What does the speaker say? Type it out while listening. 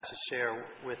to share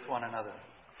with one another.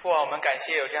 父啊，我们感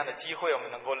谢有这样的机会，我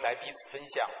们能够来彼此分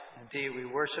享。Indeed, we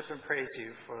worship and praise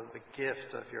you for the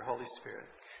gift of your Holy Spirit.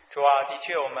 主啊，的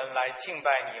确，我们来敬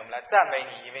拜你，我们来赞美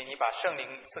你，因为你把圣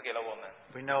灵赐给了我们。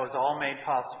We know it's all made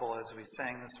possible as we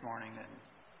sang this morning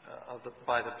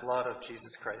by the blood of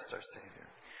Jesus Christ, our Savior.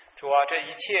 主啊，这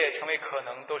一切成为可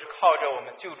能，都是靠着我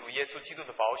们救主耶稣基督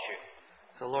的宝血。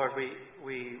So Lord,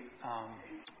 we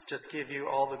just give you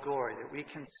all the glory that we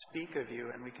can speak of you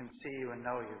and we can see you and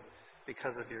know you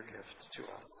because of your gift to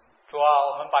us. 主啊，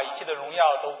我们把一切的荣耀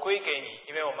都归给你，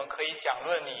因为我们可以讲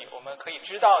论你，我们可以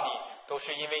知道你，都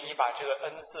是因为你把这个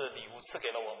恩赐礼物赐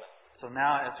给了我们。So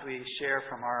now as we share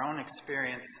from our own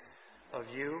experience of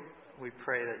you, we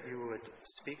pray that you would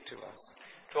speak to us.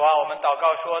 主啊，我们祷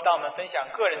告说，当我们分享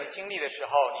个人的经历的时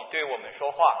候，你对我们说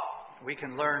话。We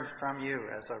can learn from you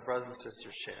as our brothers and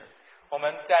sisters share. 我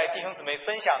们在弟兄姊妹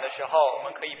分享的时候，我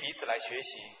们可以彼此来学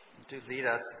习。Do lead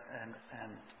us and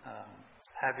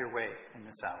have your way in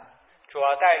this hour. 主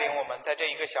啊，带领我们在这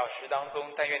1个小时当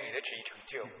中，但愿你的旨意成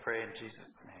就。We pray in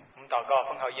Jesus' name. 我们祷告，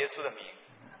奉靠耶稣的名。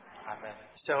阿门。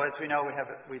So as we know,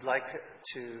 we'd like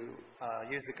to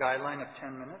use the guideline of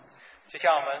 10 minutes. 就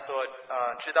像我们所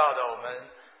知道的，我们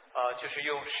就是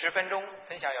用10分钟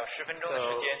分享，有10分钟的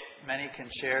时间。So many can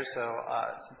share. So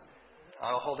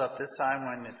I'll hold up this sign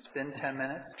when it's been 10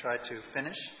 minutes. Try to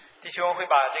finish. 弟兄会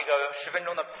把这个10分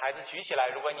钟的牌子举起来，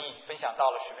如果你已经分享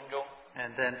到了10分钟。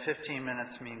And then 15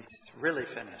 minutes means really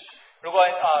finish. 如果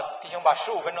弟兄把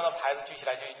15分钟的牌子举起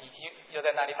来，就已经要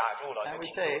在那里打住了。 And we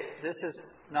say this is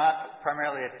not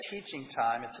primarily a teaching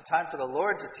time. It's a time for the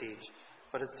Lord to teach,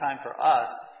 but it's time for us.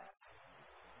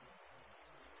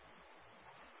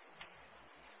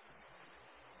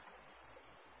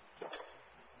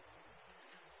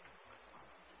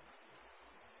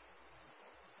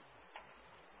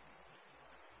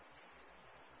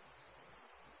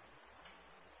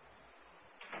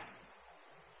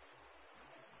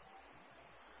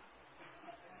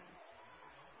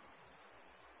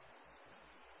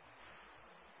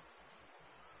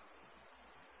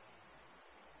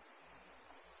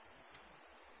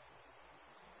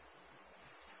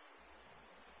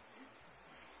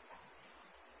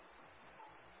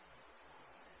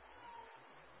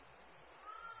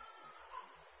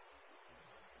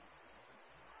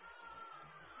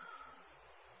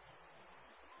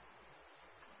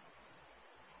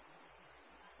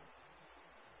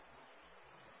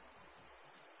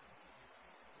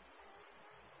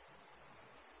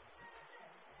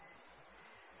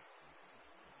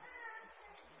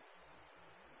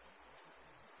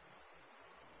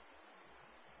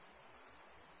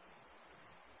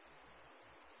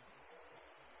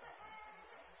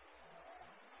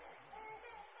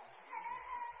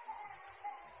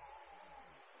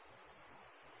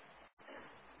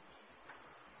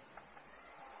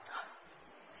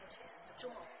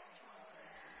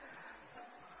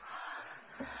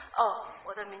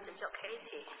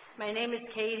 My name is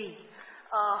Katie.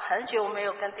 很久没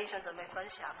有跟弟兄姊妹分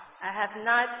享。I have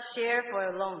not shared for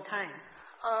a long time.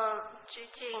 最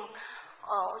近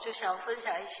我就想分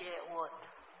享一些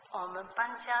我们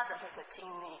搬家的那个经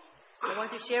历。I want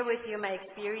to share with you my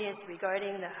experience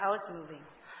regarding the house moving.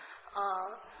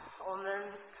 我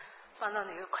们搬到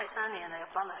纽约快3年了，也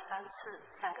搬了3次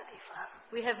，3个地方。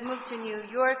We have moved to New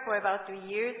York for about 3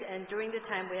 years, and during the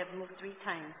time we have moved 3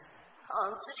 times.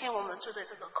 之前我们住在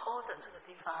这个 Colden 这个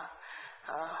地方，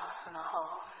然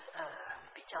后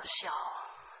比较小。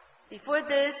Before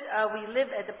this, we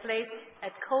lived at the place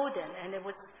at Colden, and it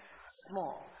was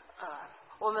small.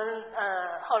 我们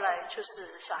后来就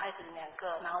是小孩子2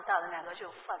个，然后大的2个就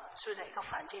住在一个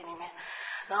房间里面，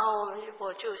然后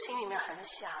我就心里面很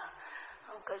想，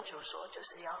跟主说就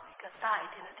是要一个大一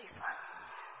点的地方。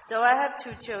So I have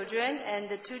 2 children, and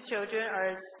the 2 children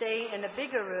are staying in a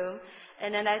bigger room.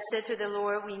 And then I said to the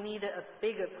Lord, we need a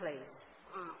bigger place.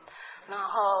 然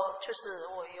后就是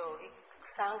我有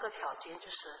3个条件，就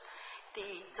是第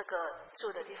一，这个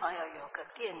住的地方要有个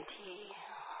电梯。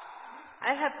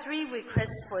I have 3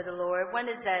 requests for the Lord. One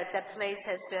is that that place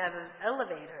has to have an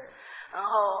elevator. 然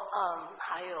后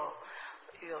还有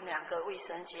2个卫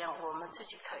生间，我们自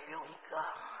己可以用1个。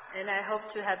And I hope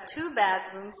to have 2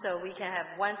 bathrooms so we can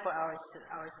have 1 for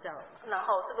ourselves. 然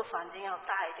后这个房间要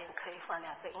大一点，可以放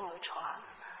2个婴儿床。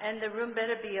And the room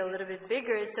better be a little bit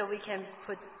bigger so we can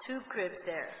put 2 cribs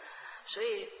there. 所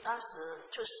以当时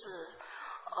就是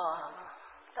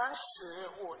当时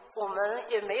我们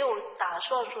也没有打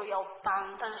算说要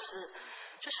搬，但是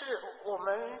就是我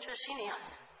们就心里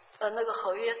那个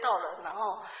合约到了，然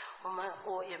后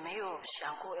我也没有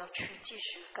想过要去继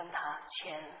续跟他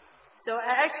签。So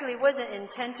I actually wasn't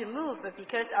intent to move, but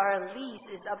because our lease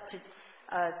is up to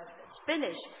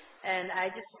finish, and I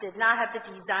just did not have the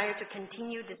desire to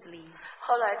continue this lease.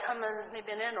 后来他们那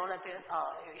边landlord那边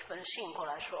有一封信过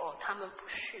来说，他们不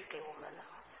续给我们了。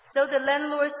So the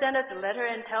landlord sent us a letter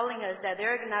and telling us that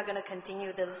they're not going to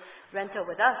continue the rental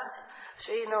with us.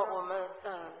 所以呢，我们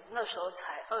那时候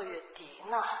才2月底，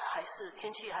那还是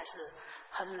天气还是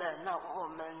很冷，那我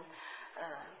们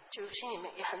就心里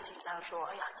面也很紧张，说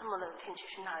哎呀，这么冷天气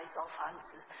去哪里找房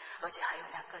子，而且还有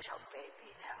2个小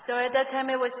baby 这样。So at that time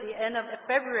it was the end of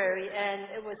February and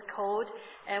it was cold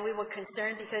and we were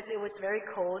concerned because it was very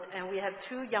cold and we have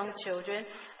 2 young children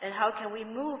and how can we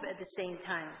move at the same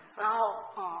time? 然后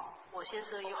我先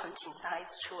生又很紧张，一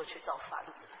直催我去找房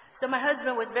子。So my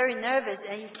husband was very nervous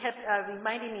and he kept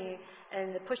reminding me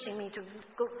and pushing me to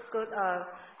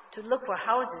to look for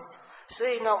houses. 所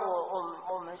以呢，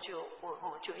我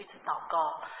就一直祷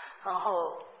告，然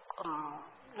后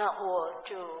那我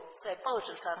就在报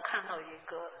纸上看到一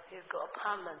个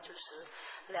apartment 就是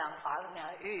2房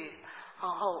2浴，然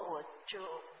后我就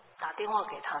打电话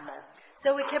给他们。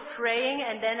So we kept praying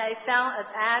and then I found an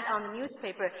ad on the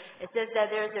newspaper. It says that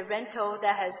there's a rental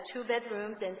that has 2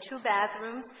 bedrooms and 2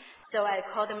 bathrooms. So I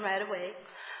called them right away.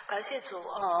 感谢主，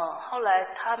后来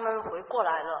他们回过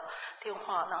来了电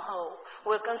话，然后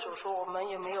我也跟主说，我们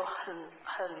也没有很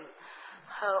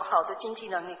好的经济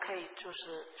能力，可以就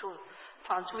是住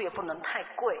房租也不能太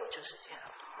贵，就是这样。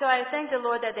So I thank the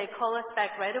Lord that they call us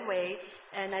back right away,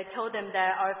 and I told them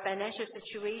that our financial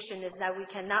situation is that we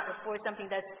cannot afford something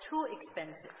that's too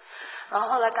expensive. 然后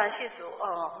后来感谢主，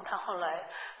他后来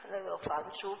那个房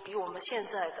租比我们现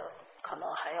在的可能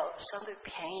还要相对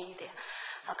便宜一点，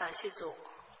那感谢主。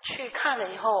去看了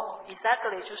以后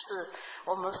 ，exactly 就是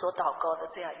我们所祷告的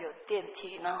这样，有电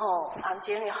梯，然后房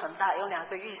间也很大，有2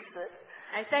个浴室。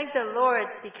I thank the Lord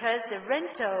because the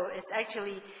rental is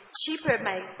actually cheaper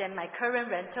than my current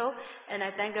rental, and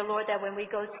I thank the Lord that when we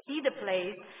go see the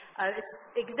place, it's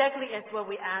exactly as what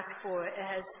we asked for. It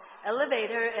has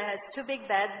elevator, it has 2 big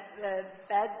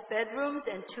bedrooms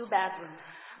and 2 bathrooms.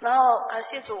 然后感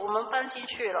谢主，我们搬进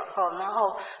去了，然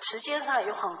后时间上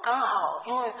又很刚好，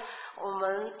因为我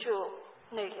们就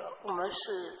我们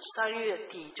是3月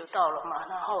底就到了嘛，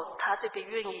然后他这边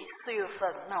愿意4月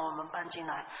份让我们搬进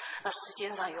来，那时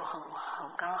间上又很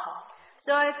刚好。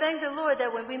So I thank the Lord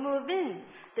that when we move in,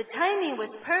 the timing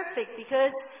was perfect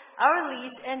because our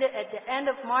lease ended at the end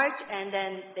of March and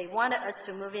then they wanted us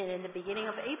to move in the beginning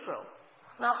of April.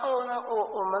 然后呢，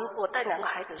我带2个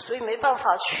孩子，所以没办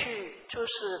法去，就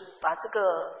是把这个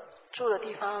住的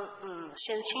地方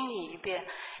先清理一遍，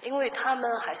因为他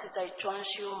们还是在装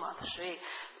修嘛，所以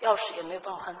钥匙也没有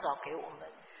办法找给我们。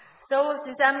So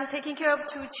since I'm taking care of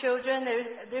 2 children,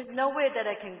 there's no way that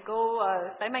I can go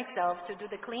by myself to do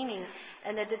the cleaning.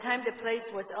 And at the time, the place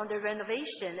was under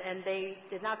renovation, and they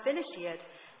did not finish yet,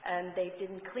 and they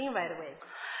didn't clean right away.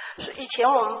 以前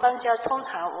我们搬家，通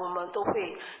常我们都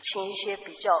会请一些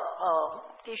比较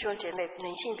弟兄姐妹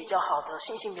灵性比较好的、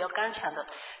信心比较刚强的，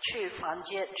去房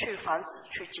子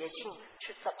去洁净，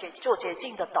做洁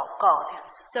净的祷告这样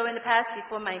子。So in the past,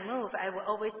 before my move, I will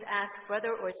always ask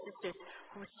brother or sisters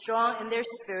who are strong in their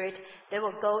spirit, they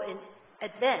will go in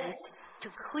advance to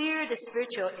clear the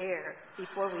spiritual air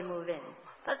before we move in.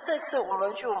 但这次我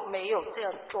们就没有这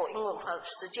样做，因为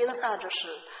时间上就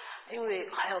是因为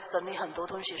还要整理很多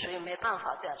东西，所以没办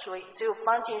法这样，所以只有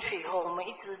搬进去以后，我们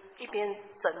一边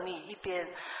整理一边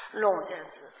弄这样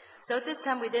子。So this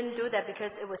time we didn't do that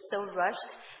because it was so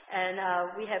rushed, and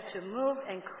we have to move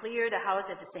and clear the house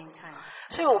at the same time.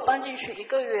 所以我搬进去1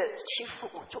个月，其实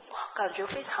我就感觉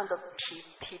非常的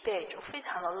疲惫，就非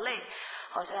常的累，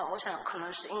好像我想可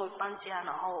能是因为搬家，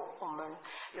然后我们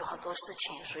有很多事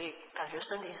情，所以感觉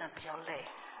身体上比较累。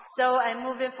So I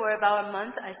moved in for about a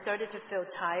month. I started to feel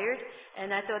tired,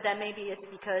 and I thought that maybe it's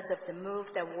because of the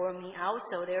move that wore me out,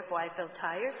 so therefore I felt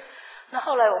tired. 那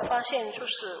后来我发现，就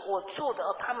是我住的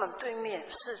他们对面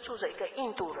是住着一个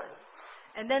印度人。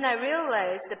And then I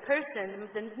realized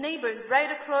the neighbor right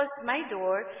across my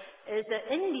door is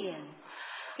an Indian.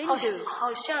 Hindu.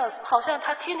 好像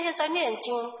他天天在念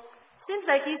经。Seems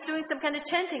like he's doing some kind of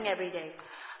chanting every day.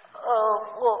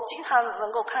 我经常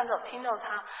能够听到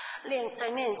他在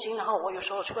念经，然后我有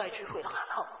时候出来聚会，然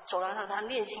后走廊上他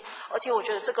念经，而且我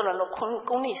觉得这个人的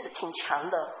功力是挺强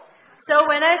的。So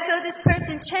when I saw this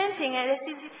person chanting, and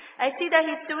I see that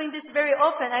he's doing this very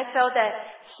often, I felt that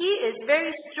he is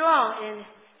very strong in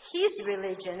his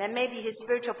religion, and maybe his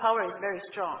spiritual power is very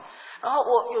strong. 然后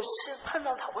我有次看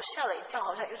到他，我吓了一跳，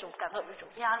好像感到有一种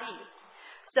压力。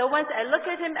So once I look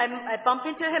at him, I bump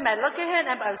into him, I look at him,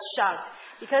 and I was shocked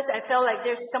because I felt like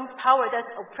there's some power that's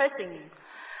oppressing me.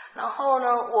 然后呢，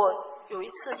我有一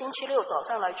次星期六早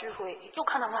上来聚会，又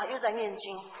看到他又在念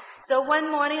经。So one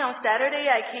morning on Saturday,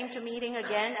 I came to meeting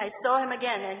again. I saw him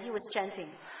again, and he was chanting.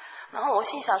 然后我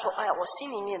心想说，哎呀，我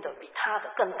心里面的比他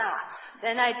的更大。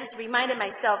Then I just reminded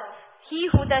myself, he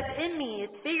who that's in me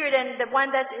is bigger than the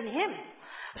one that's in him.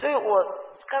 所以我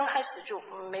刚开始就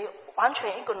没有完全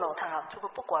ignore他，就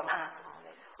不管他怎么的。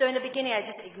So in the beginning, I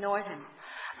just ignored him.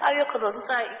 大约可能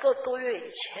在1个多月以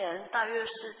前，大约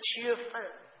是7月份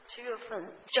，7月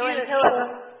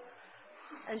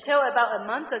until about a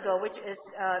month ago, which is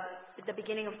at the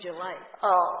beginning of July.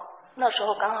 那时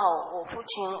候刚好我父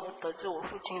亲得知我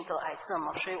父亲得癌症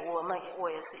嘛，所以我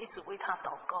也是一直为他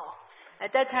祷告。At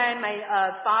that time, my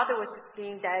father was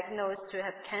being diagnosed to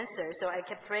have cancer, so I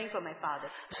kept praying for my father.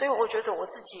 所以我觉得我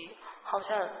自己好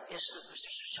像也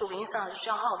是属灵上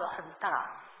消耗的很大。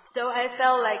So I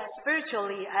felt like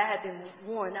spiritually I had been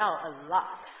worn out a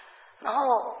lot. 然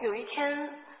后有一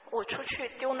天我出去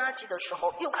丢垃圾的时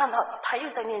候，又看到他又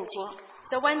在念经。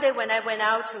So one day when I went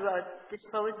out to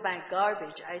dispose my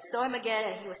garbage, I saw him again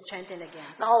and he was chanting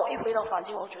again. 然后我一回到房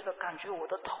间，我感觉我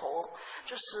的头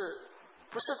就是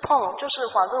不是痛，就是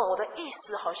反正我的意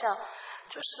识好像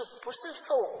就是不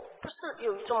是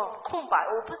有一种空白，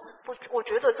我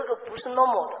觉得这个不是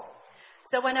normal 的。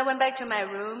So when I went back to my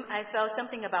room, I felt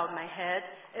something about my head.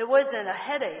 It wasn't a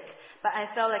headache, but I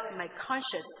felt like my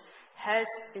conscience has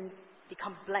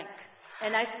become blank.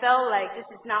 And I felt like this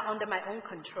is not under my own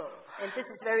control. And this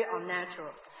is very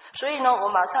unnatural. 所以呢，我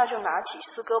马上就拿起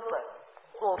诗歌本，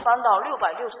我翻到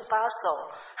668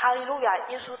首，哈利路亚，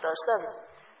耶稣得胜。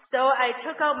So I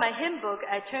took out my hymn book.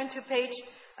 I turned to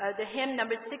the hymn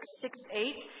number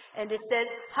 668, and it said,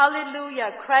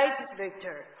 Hallelujah, Christ is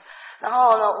victor. 然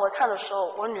后呢，我唱的时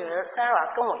候，我女儿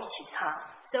Sarah 跟我一起唱。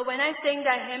So when I sang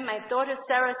that hymn, my daughter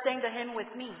Sarah sang the hymn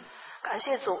with me. 感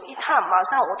谢主，一唱马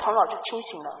上我头脑就清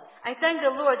醒了。I thank the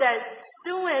Lord that as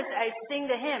soon as I sing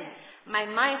the hymn, my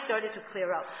mind started to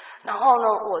clear up. 然后呢，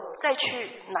我再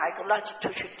去拿一个垃圾出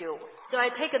去丢。So I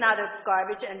take another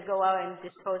garbage and go out and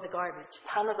dispose the garbage.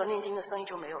 他那个念经的声音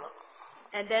就没有了。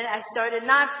And then I started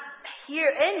not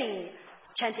hear any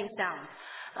chanting sound.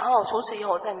 然后从此以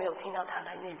后，我再没有听到他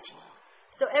来念经。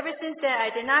So ever since then,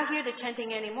 I did not hear the chanting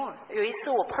anymore. 有一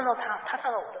次我碰到他，他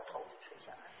看到我的头垂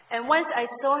下来。And once I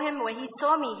saw him, when he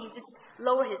saw me, he just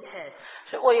lowered his head.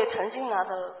 所以我也曾经拿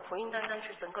着福音单上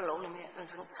去整个楼里面，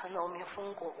层楼里面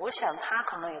封过。我想他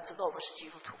可能也知道我是基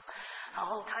督徒，然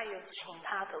后他也请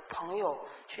他的朋友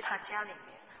去他家里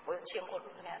面，我有见过2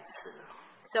次。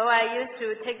So I used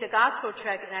to take the gospel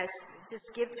tract and I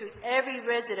just give to every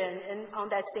resident on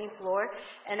that same floor.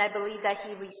 And I believe that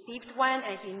he received one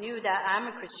and he knew that I'm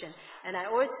a Christian. And I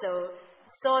also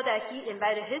saw that he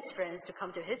invited his friends to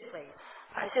come to his place.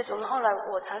 感谢主。后来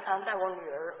我常常带我女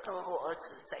儿跟我儿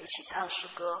子在一起唱诗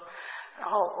歌，然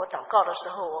后我祷告的时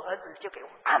候，我儿子就给我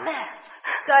阿门。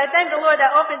So I thank the Lord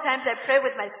that oftentimes I pray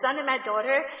with my son and my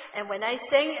daughter, and when I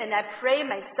sing and I pray,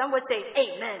 my son would say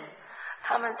Amen.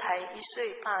 他们才1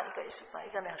岁半，一个1岁半，一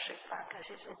个2岁半，感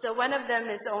谢主。So one of them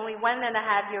is only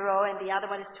 1.5-year-old, and the other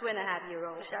one is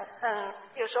 2.5-year-old. 我想，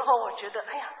有时候我觉得，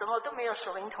哎呀，怎么都没有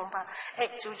属灵同伴，哎，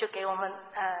主就给我们，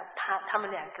他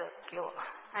们2个给我。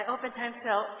I oftentimes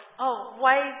felt, oh,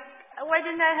 why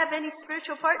didn't I have any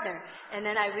spiritual partner? And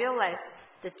then I realized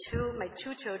my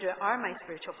two children are my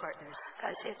spiritual partners.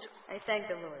 感谢主。I thank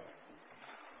the Lord.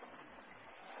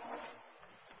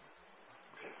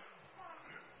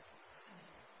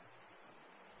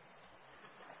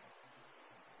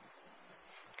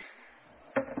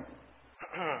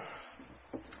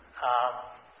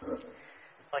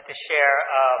 I'd like to share.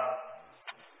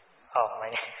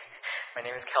 My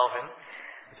name is Kelvin.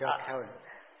 Kelvin.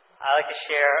 I'd like to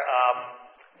share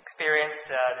experience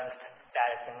that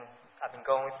I've been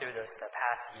going through the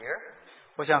past year.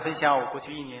 我想分享我过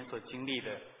去1年所经历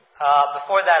的。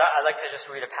Before that, I'd like to just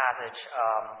read a passage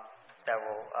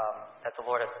that the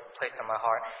Lord has placed on my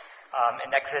heart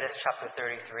in Exodus chapter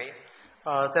 33.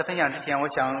 在分享之前，我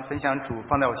想分享主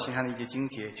放在我心上的一节经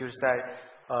节，就是在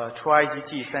出埃及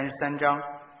记33章。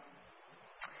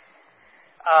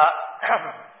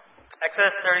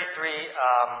Exodus 33,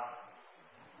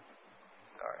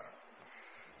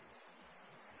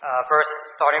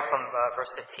 starting from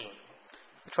verse 15.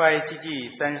 出埃及记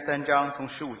33章从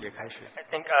15节开始。I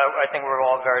think we're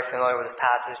all very familiar with this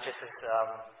passage. Just as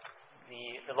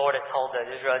the Lord has told the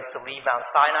Israelites to leave Mount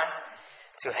Sinai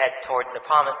to head towards the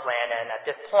promised land, and at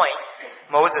this point,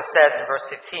 Moses said in verse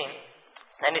 15,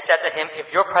 and he said to him,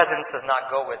 "If your presence does not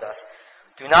go with us,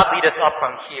 do not lead us up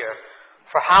from here.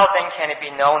 For how then can it be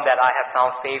known that I have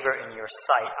found favor in your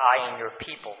sight, I and your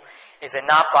people, is it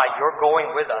not by your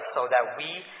going with us, so that we,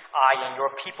 I, and your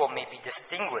people may be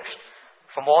distinguished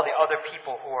from all the other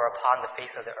people who are upon the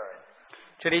face of the earth?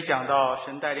 这里讲到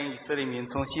神带领以色列民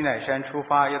从西乃山出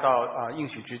发，要到应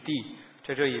许之地。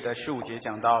在这里的15节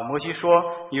讲到，摩西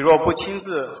说：“你若不亲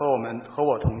自和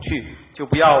我同去，就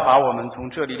不要把我们从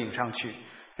这里领上去。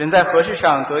人在何事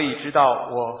上得以知道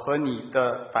我和你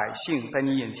的百姓在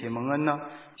你眼前蒙恩呢？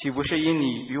岂不是因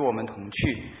你与我们同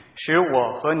去，使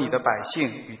我和你的百姓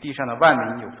与地上的万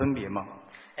民有分别吗？”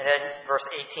 And then verse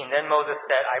 18, then Moses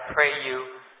said, I pray you,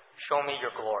 show me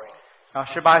your glory. 然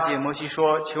后18节，摩西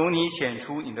说：“求你显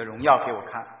出你的荣耀给我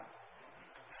看。”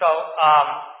 So,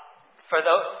 for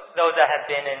those that have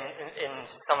been in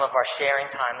some of our sharing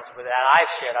times that I've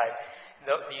shared,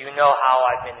 you know how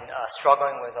I've been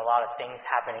struggling with a lot of things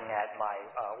happening at my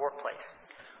workplace.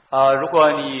 如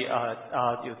果你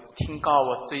有听到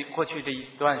我过去这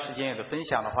一段时间有的分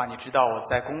享的话，你知道我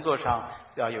在工作上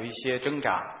有一些挣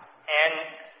扎。And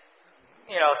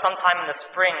sometime in the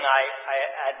spring, I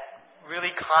had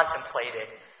really contemplated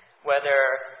whether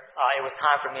it was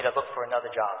time for me to look for another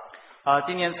job.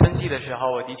 今年春季的时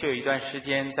候，我的确有一段时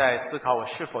间在思考我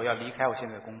是否要离开我现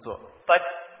在的工作。But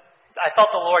I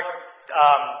felt the Lord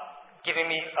giving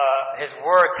me His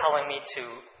word, telling me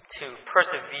to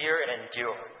persevere and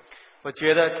endure. 我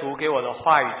觉得主给我的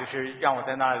话语就是让我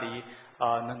在那里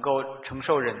能够承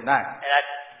受忍耐。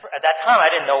And at that time, I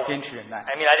didn't know. 坚持忍耐。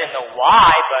I mean, I didn't know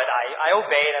why, but I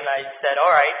obeyed and I said,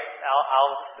 "All right,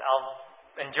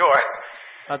 I'll endure."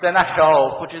 在那时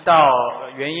候不知道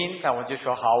原因，但我就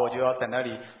说好，我就要在那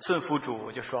里顺服主，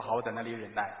我就说好，我在那里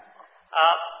忍耐。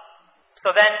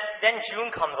So then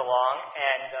June comes along,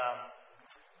 and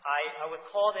I was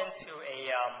called into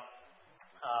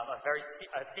a very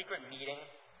secret meeting.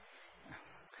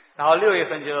 然后6月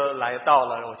份就来到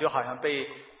了，我就好像被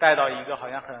带到一个好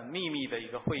像很秘密的一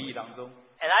个会议当中。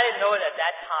And I didn't know it at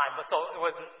that time, but so it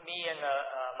was me and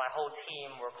my whole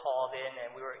team were called in,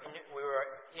 and we were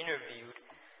interviewed,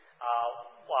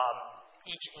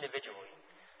 each individually.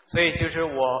 所以就是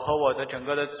我和我的整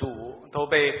个的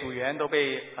组员都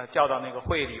被叫到那个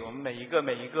会里，我们每一个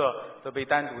都被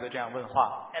单独的这样问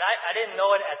话。And I didn't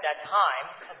know it at that time,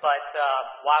 but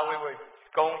while we were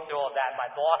going through all that, my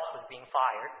boss was being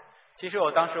fired. 其实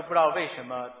我当时不知道为什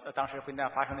么当时会那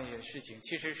样发生那些事情，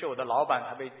其实是我的老板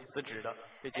他被辞职了，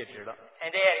被解职了。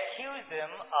And they had accused him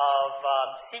of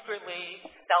secretly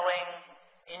selling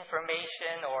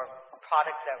information or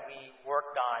products that we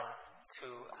worked on to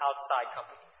outside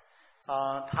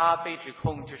companies. 他被指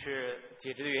控就是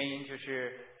解职的原因，就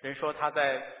是人说他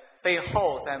在背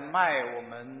后在卖我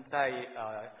们在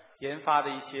研发的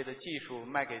一些的技术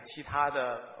卖给其他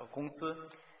的公司。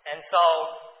And so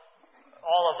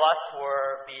all of us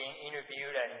were being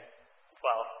interviewed, and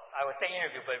well, I would say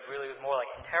interviewed, but it really was more like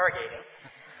interrogating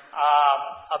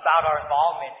about our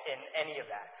involvement in any of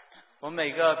that. 我们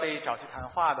每个被找去谈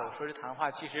话的，我说是谈话，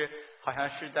其实好像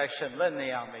是在审问那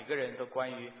样，每个人都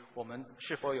关于我们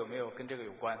是否有没有跟这个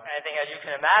有关。And I think, as you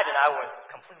can imagine, I was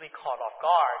completely caught off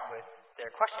guard with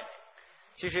their questioning.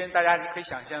 其实大家可以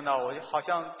想象到，我好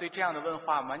像对这样的问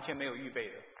话完全没有预备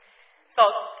的。So,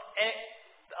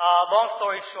 long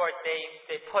story short,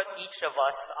 they put each of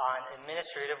us on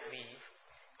administrative leave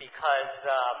because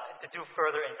to do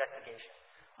further investigation.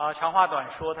 长话短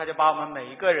说，他就把我们每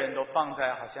一个人都放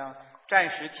在好像暂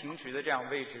时停职的这样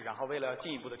位置，然后为了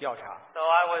进一步的调查。So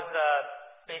I was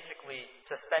basically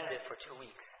suspended for 2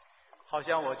 weeks. 好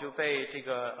像我就被这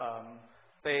个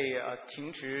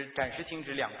暂时停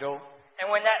职2周。And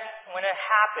when it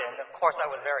happened, of course, I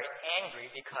was very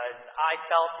angry because I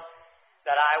felt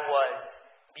that I was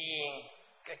being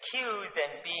accused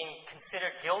and being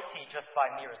considered guilty just by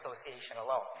mere association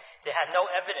alone. They had no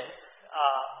evidence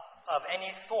of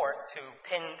any sort to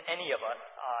pin any of us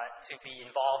to be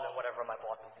involved in whatever my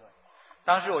boss was doing.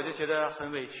 当时我就觉得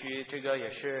很委屈，这个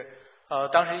也是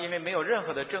当时因为没有任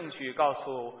何的证据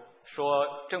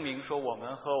证明说我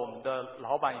们和我们的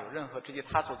老板有任何之间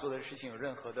他所做的事情有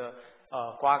任何的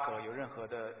瓜葛，有任何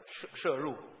的摄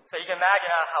入。So you can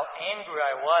imagine how angry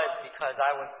I was because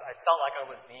I felt like I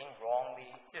was being wrongly.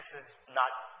 This is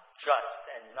not just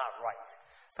and not right.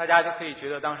 大家就可以觉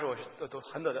得当时我是都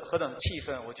何等气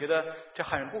愤，我觉得这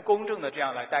很不公正的这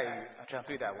样来待遇，这样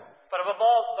对待我。But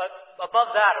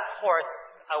above that, of course,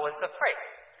 I was afraid.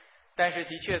 但是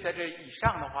的确在这以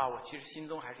上的话，我其实心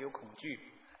中还是有恐惧。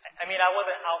I mean, I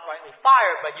wasn't outrightly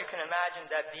fired, but you can imagine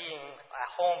that being at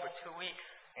home for 2 weeks,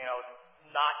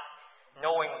 not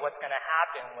knowing what's going to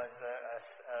happen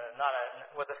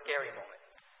was a scary moment.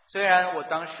 虽然我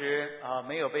当时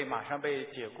没有马上被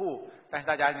解雇，但是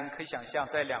大家可以想象，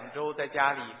在2周在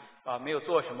家里没有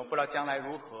做什么，不知道将来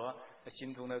如何，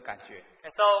心中的感觉。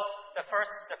And so the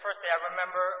first day I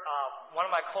remember one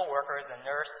of my coworkers, a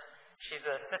nurse, she's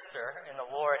a sister in the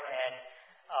Lord and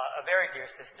a very dear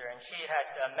sister, and she had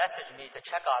messaged me to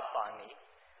check up on me.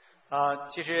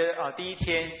 其实第一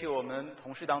天就我们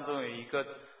同事当中有一个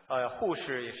护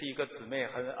士，也是一个姊妹，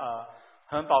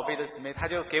很宝贝的姊妹，她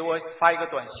就给我发一个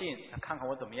短信，看看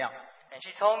我怎么样。And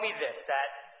she told me this, that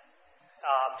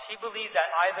she believes that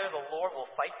either the Lord will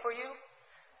fight for you.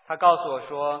 她告诉我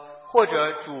说，或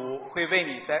者主会为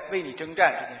你征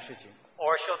战这件事情。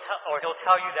Or he'll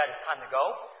tell you that it's time to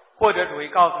go. 或者主会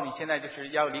告诉你现在就是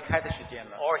要离开的时间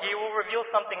了。Or he will reveal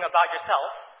something about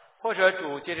yourself. 或者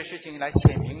主借着事情来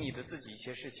显明你的自己一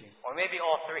些事情。Or maybe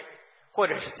all three. 或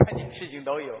者是三件事情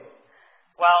都有。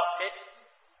Well,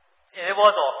 it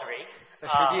was all three.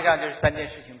 实际上就是三件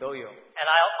事情都有。And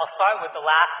I'll start with the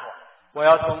last one. 我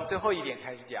要从最后一点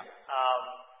开始讲。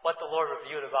What the Lord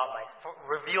revealed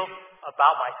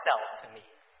about myself to me.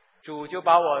 主就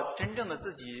把我真正的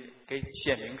自己给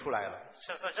显明出来了。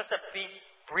So just a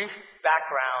brief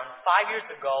background. 5 years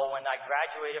ago, when I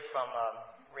graduated from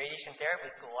radiation therapy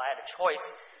school, I had a choice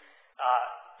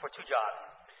for 2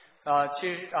 jobs.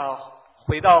 其实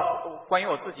回到关于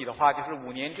我自己的话，就是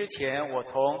5年之前，我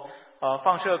从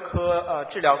放射科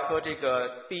治疗科这个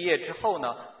毕业之后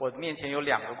呢，我面前有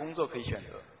2个工作可以选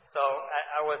择。So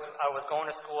I was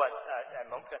going to school at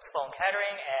Sloan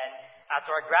Kettering, and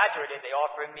after I graduated, they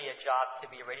offered me a job to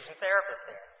be a radiation therapist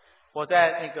there. 我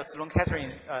在那个 Sloan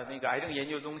Kettering 那个癌症研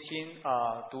究中心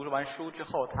读完书之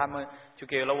后，他们就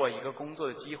给了我一个工作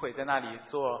的机会，在那里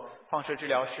做放射治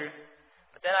疗师。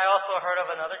But then I also heard of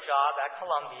another job at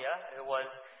Columbia. It was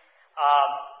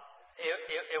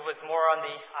it was more on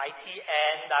the IT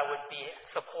end. I would be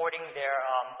supporting their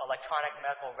electronic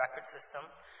medical record system.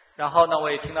 然后呢，我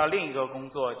也听到另一个工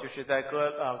作，就是在哥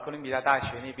伦比亚大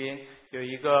学那边有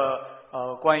一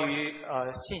个关于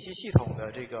信息系统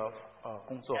的这个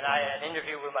工作。And I had an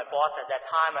interview with my boss at that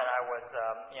time, and I was,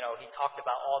 he talked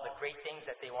about all the great things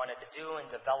that they wanted to do and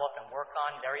develop and work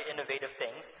on, very innovative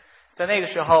things. 在那个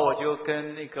时候，我就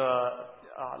跟那个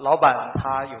老板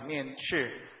他有面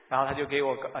试，然后他就给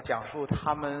我讲述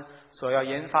他们所要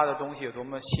研发的东西有多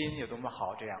么新，有多么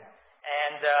好，这样。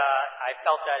And I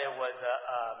felt that it was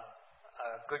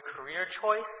a good career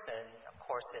choice, and of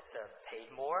course it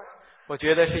paid more. 我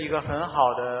觉得是一个很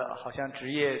好的，好像职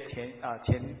业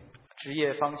职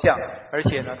业方向，而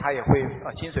且呢，他也会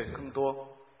薪水更多。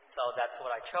So that's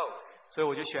what I chose. 所以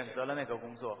我就选择了那个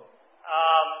工作。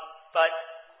But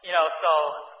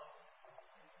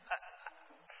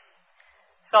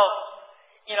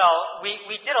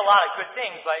we did a lot of good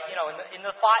things, but in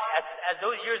the as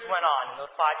those years went on, in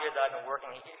those 5 years that I've been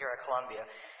working here at Columbia,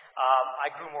 I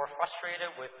grew more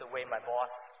frustrated with the way my boss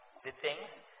did things.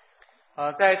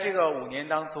 在这个5年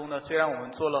当中呢，虽然我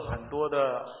们做了很多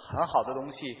的很好的东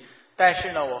西，但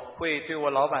是呢，我会对我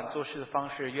老板做事的方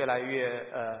式越来越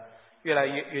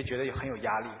觉得很有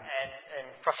压力。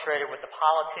And frustrated with the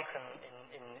politics and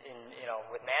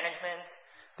with management.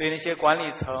 对那些管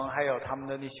理层还有他们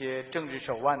的那些政治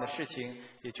手腕的事情，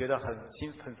也觉得很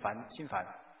心烦。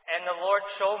And the Lord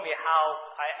showed me how,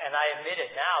 and I admit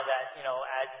it now that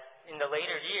as in the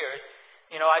later years,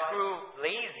 I grew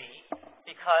lazy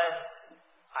because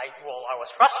I was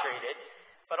frustrated,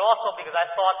 but also because I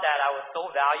thought that I was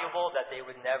so valuable that they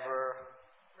would never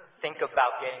think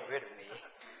about getting rid of me.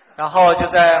 然后就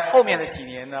在后面的几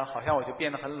年呢，好像我就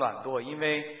变得很懒惰，因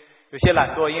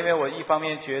为我一方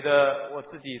面觉得我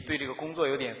自己对这个工作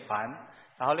有点烦，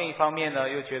然后另一方面呢，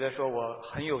又觉得说我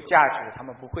很有价值，他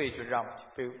们不会就让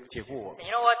解雇我。And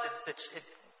you know what?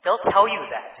 They'll tell you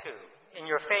that too, in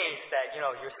your face, that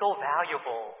you're so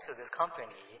valuable to this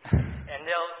company, and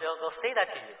they'll say that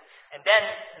to you. And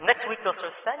then next week they'll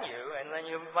suspend you, and then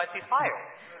you might be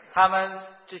fired. 他们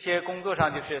这些工作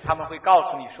上就是他们会告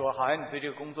诉你说，好像你对这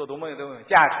个工作多么有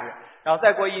价值，然后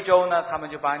再过1周呢，他们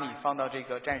就把你放到这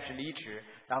个暂时离职，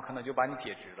然后可能就把你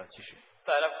解职了。其实。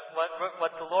But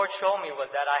what the Lord showed me was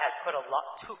that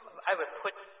I would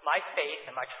put my faith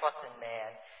and my trust in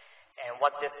man, and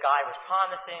what this guy was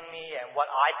promising me, and what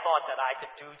I thought that I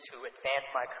could do to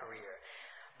advance my career.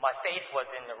 My faith was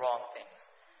in the wrong things.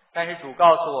 但是主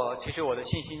告诉我，其实我的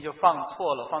信心就放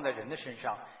错了，放在人的身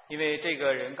上，因为这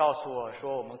个人告诉我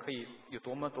说我们可以有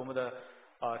多么的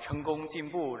成功进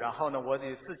步，然后呢，我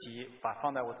得自己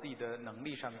放在我自己的能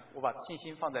力上面，我把信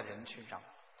心放在人身上。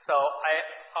So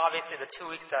obviously the 2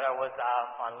 weeks that I was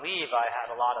on leave, I had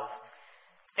a lot of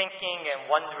thinking and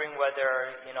wondering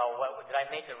whether did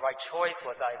I make the right choice?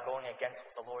 Was I going against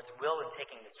the Lord's will in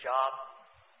taking this job?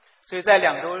 所以在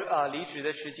2周离职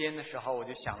的时间的时候，我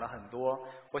就想了很多。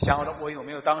我想我有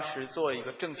没有当时做一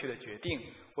个正确的决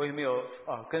定？我有没有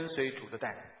跟随主的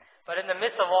带领 But in the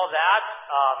midst of all that,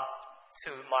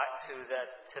 to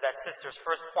that sister's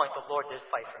first point, the Lord did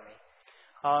fight for me.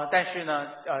 但是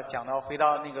呢，讲到回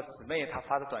到那个姊妹她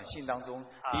发的短信当中，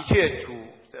的确主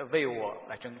为我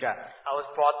来征战。I was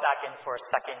brought back in for a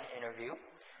second interview.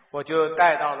 我就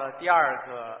带到了第2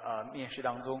个面试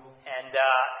当中。And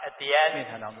at the end, 面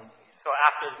谈当中。So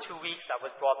after the 2 weeks, I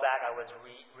was brought back. I was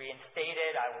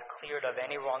reinstated. I was cleared of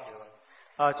any wrongdoing.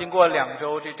 经过2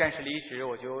周这暂时离职，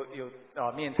我就有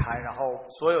面谈，然后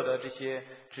所有的这些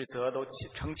指责都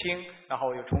澄清，然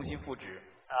后又重新复职。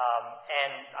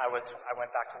And I went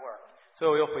back to work. 所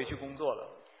以我又回去工作了。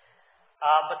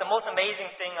But the most amazing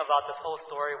thing about this whole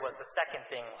story was the second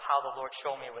thing, how the Lord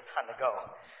showed me it was time to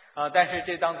go. 但是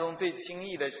这当中最惊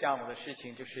异的项目的事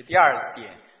情就是第2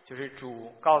点，就是主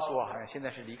告诉我好像现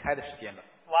在是离开的时间了。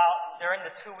While during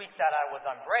the 2 weeks that I was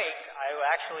on break, I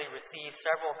actually received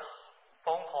several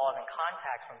phone calls and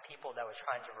contacts from people that were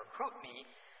trying to recruit me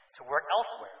to work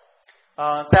elsewhere.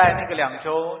 在那个2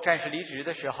周暂时离职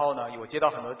的时候呢，我接到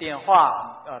很多电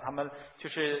话，他们就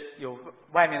是有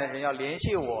外面的人要联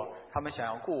系我，他们想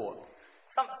要雇我。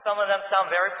Some of them sound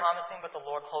very promising, but the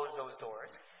Lord closed those doors.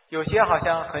 有些好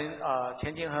像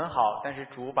前景很好，但是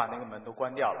主把那个门都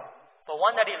关掉了。But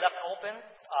one that He left open,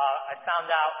 I found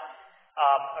out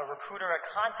a recruiter had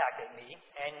contacted me,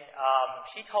 and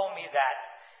she told me that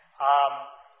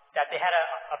they had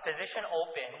a position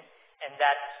open, and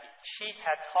that she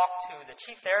had talked to the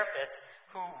chief therapist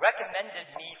who recommended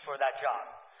me for that job.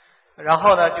 然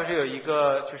后呢，就是有一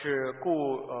个就是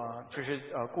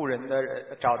雇人的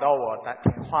人找到我打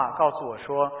电话，告诉我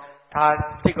说，他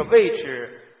这个位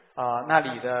置那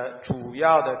里的主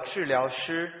要的治疗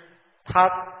师，他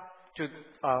就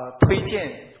推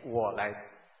荐我来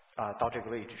到这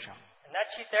个位置上。And that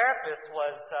chief therapist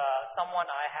was someone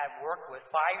I had worked with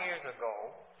 5 years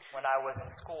ago when I was in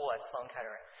school at Sloan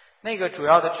Kettering. 那个主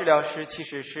要的治疗师其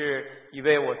实是一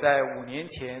位我在5年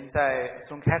前在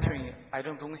Sloan Kettering 癌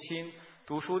症中心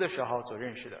读书的时候所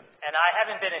认识的。And I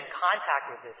haven't been in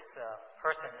contact with this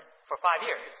person for 5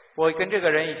 years. 我跟这个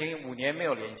人已经5年没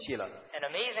有联系了。And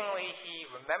amazingly, he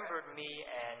remembered me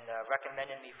and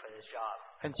recommended me for this job.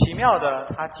 很奇妙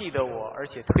的，他记得我，而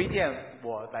且推荐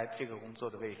我来这个工作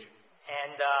的位置。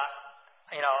And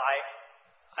I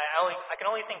can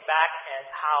only think back at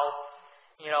how,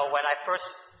 when I first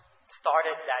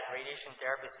started that radiation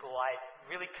therapy school, I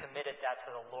really committed that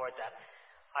to the Lord, that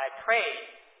I prayed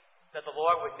that the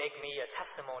Lord would make me a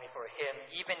testimony for Him,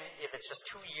 even if it's just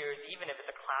 2 years, even if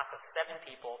it's a class of 7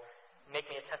 people, make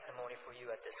me a testimony for you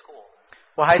at this school.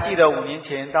 我还记得5年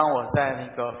前，当我在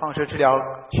那个放射治疗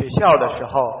学校的时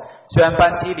候，虽然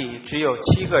班级里只有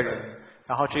7个人，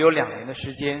然后只有2年的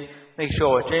时间，那个时候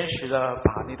我真实的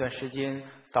把那段时间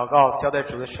祷告交在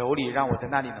主的手里，让我在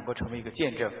那里能够成为一个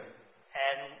见证。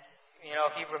And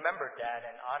He remembered that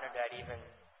and honored that even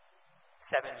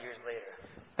 7 years later.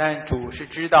 但主是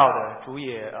知道的，主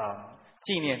也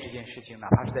纪念这件事情，哪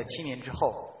怕是在7年之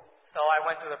后。So I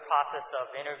went through the process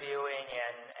of interviewing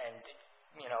and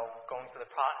going through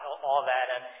all that,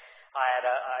 and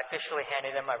I officially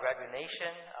handed in my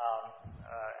resignation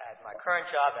at my current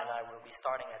job, and I will be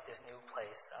starting at this new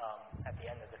place at the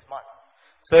end of this month.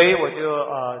 所以我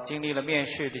就经历了面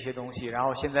试这些东西，然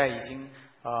后现在已经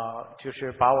就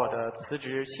是把我的辞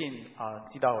职信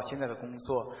寄到我现在的工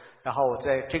作，然后我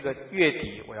在这个月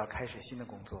底我要开始新的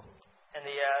工作。And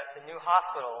the new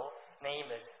hospital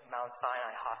name is Mount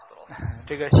Sinai Hospital.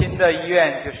 这个新的医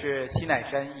院就是西乃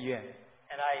山医院。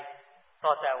And I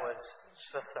thought that was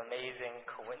just amazing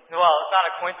coincidence. Well, it's not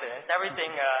a coincidence.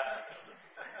 Everything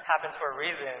happens for a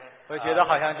reason. 我觉得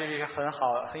好像这是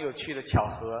很有趣的巧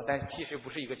合，但其实不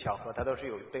是一个巧合，它都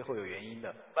是背后有原因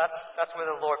的。That's where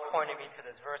the Lord pointed me to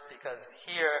this verse, because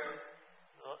here,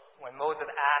 when Moses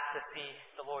asked to see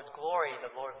the Lord's glory,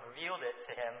 the Lord revealed it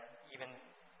to him, even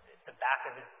the back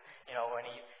of his, when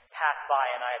he passed by.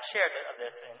 And I had shared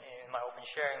this in my open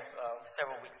sharing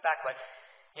several weeks back. But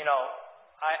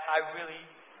I really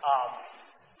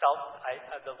felt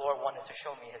the Lord wanted to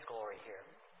show me His glory here.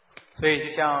 所以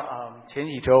就像前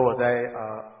几周我在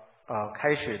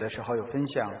开始的时候有分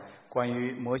享关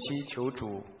于摩西求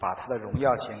主把他的荣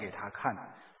耀显给他看，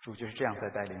主就是这样在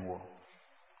带领我。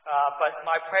But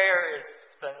my prayer is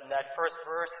that first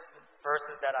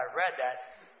verses that I read, that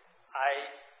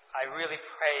I really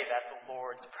pray that the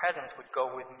Lord's presence would go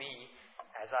with me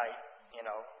as I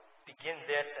begin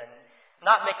this, and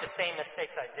not make the same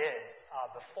mistakes I did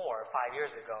before 5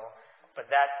 years ago, but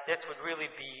that this would really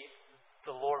be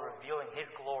the Lord revealing His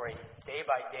glory day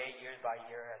by day, year by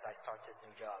year as I start this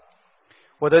new job.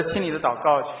 我的心里的祷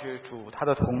告就是主他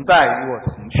的同在与我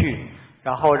同去，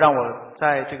然后让我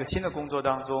在这个新的工作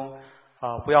当中，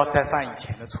不要再犯以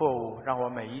前的错误，让我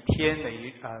每一天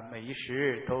每一时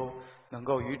日都能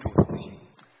够与主同行。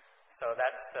So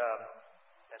that's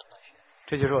my share.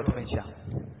 这就是我的分享。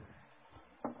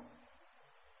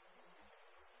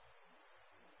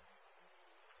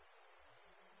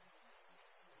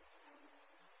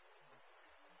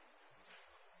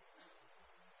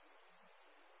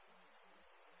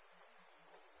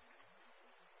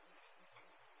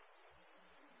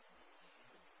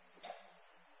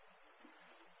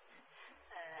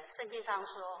圣经上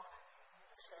说，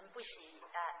神不喜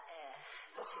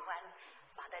欢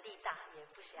马的力大，也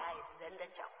不喜爱人的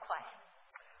脚快。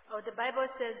Oh, the Bible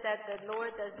says that the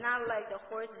Lord does not like the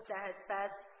horses that has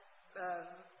fast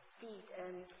feet,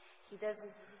 and He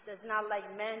does not like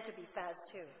men to be fast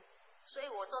too. 所以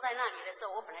我坐在那里的时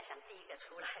候，我本来想第一个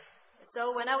出来，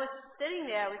 So when I was sitting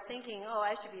there, I was thinking, oh,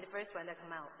 I should be the first one to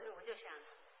come out. 所以我就想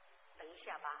等一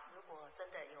下吧。如果真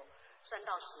的有算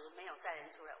到10没有载人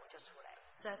出来，我就出来。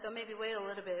 So I thought maybe wait a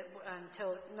little bit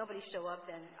until nobody show up,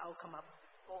 then I'll come up.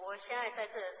 我现在在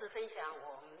这是分享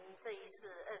我们这一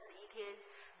次21天，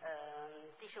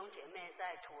弟兄姐妹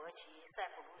在土耳其塞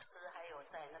浦路斯，还有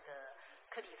在那个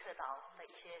克里特岛的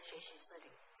一些学习之旅。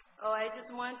Oh, I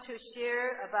just want to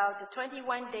share about the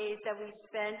 21 days that we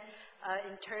spent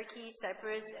in Turkey,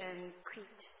 Cyprus, and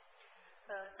Crete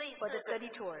这一 for the 次的 study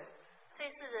tour. 这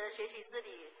次的学习之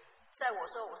旅，在我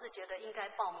说我是觉得应该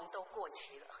报名都过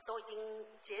期了，都已经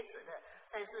截止了。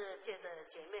但是借着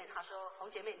姐妹她说，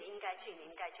红姐妹你应该去，你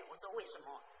应该去。我说为什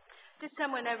么？ This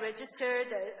time when I registered,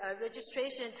 the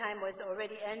registration time was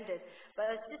already ended. But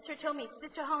a sister told me,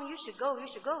 Sister Hong, you should go, you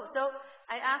should go. So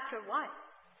I asked her why.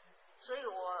 所以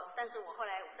但是我后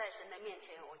来在神的面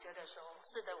前，我觉得说，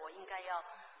是的，我应该要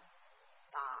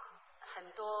把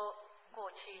很多过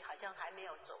去好像还没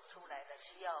有走出来的，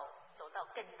需要走到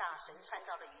更大神创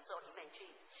造的宇宙里面去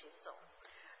行走。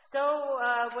So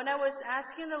when I was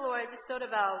asking the Lord, I just thought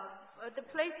about the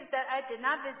places that I did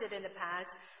not visit in the past.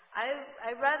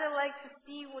 I rather like to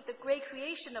see what the great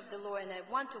creation of the Lord, and I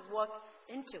want to walk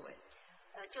into it.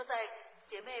 就在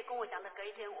姐妹跟我讲的隔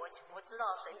一天，我知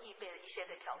道神预备了一些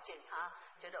的条件，她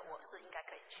觉得我是应该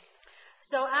可以去。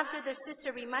So after the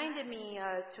sister reminded me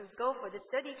to go for the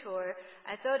study tour,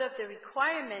 I thought of the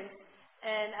requirements,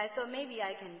 and I thought maybe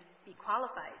I can be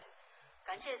qualified.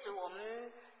 感谢主，我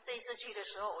们这一次去的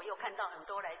时候，我又看到很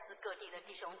多来自各地的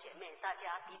弟兄姐妹，大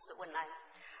家彼此问安。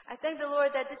I thank the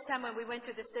Lord that this time when we went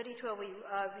to the study tour, we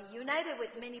reunited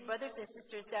with many brothers and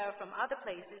sisters that are from other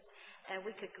places, and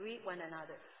we could greet one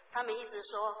another. 他们一直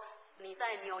说你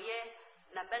在纽约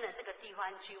南边的这个地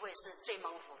方聚会是最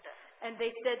蒙福的。And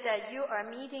they said that you are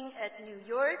meeting at New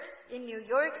York, in New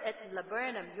York at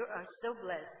Laburnum. You are so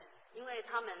blessed. 因为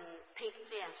他们听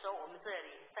这样说，我们这里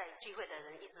在聚会的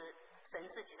人一直神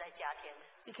自己在加添，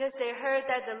 Because they heard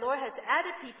that the Lord has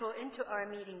added people into our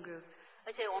meeting group.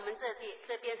 而且我们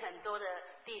这边很多的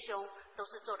弟兄都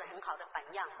是做得很好的榜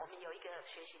样，我们有一个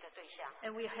学习的对象。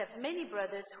 And we have many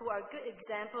brothers who are good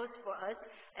examples for us,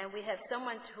 and we have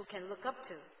someone who can look up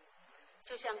to.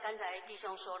 就像刚才弟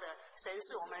兄说的，神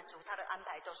是我们的主，他的安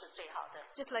排都是最好的。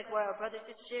 Just like what our brother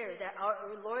just shared, that our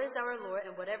Lord is our Lord,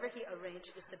 and whatever He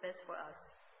arranged is the best for us.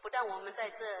 不但我们在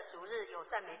这主日有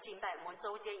赞美敬拜，我们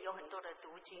周间有很多的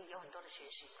读经，有很多的学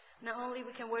习。 Not only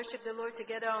we can worship the Lord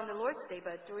together on the Lord's Day,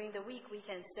 but during the week we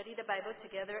can study the Bible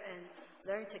together and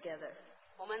learn together.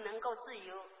 我们能够自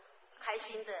由、开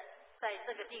心的在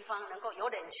这个地方能够有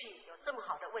冷气，有这么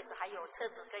好的位置，还有车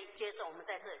子可以接受我们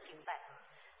在这里敬拜。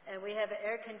 And we have an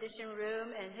air-conditioned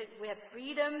room, and we have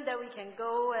freedom that we can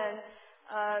go and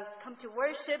come to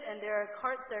worship, and there are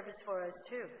cart service for us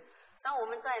too. 当我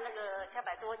们在那个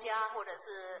700多家，或者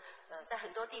是在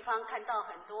很多地方看到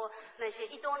很多那些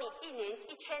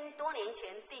1000多年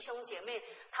前弟兄姐妹，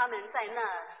他们在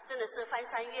那真的是翻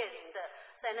山越岭的，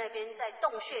在那边在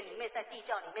洞穴里面，在地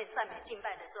窖里面赞美敬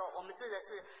拜的时候，我们真的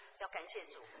是要感谢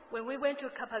主。 When we went to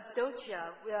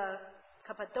Cappadocia,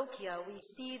 we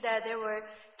see that there were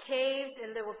caves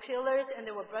and there were pillars and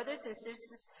there were brothers and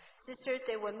sisters.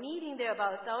 They were meeting there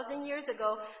about 1,000 years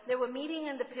ago. They were meeting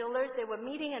in the pillars. They were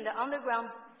meeting in the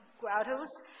underground grottos.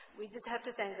 We just have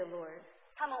to thank the Lord.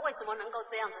 他们为什么能够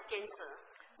这样子坚持？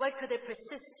 Why could they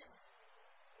persist?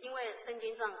 因为圣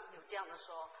经上有这样的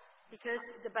说， Because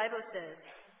the Bible says,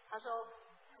 他说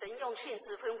神用训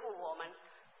词吩咐我们，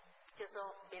就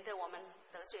说免得我们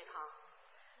得罪他。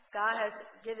 God has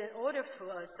given order to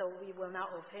us, so we will not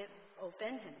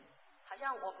offend Him. 好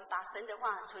像我们把神的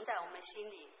话存在我们心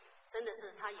里，真的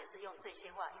是他也是用这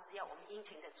些话，一直要我们殷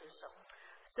勤的遵守。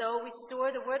So we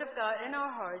store the word of God in our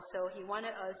hearts, so he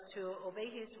wanted us to obey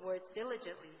his words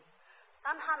diligently.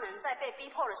 当他们在被逼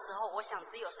迫的时候，我想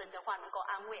只有神的话能够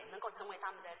安慰，能够成为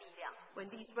他们的力量。When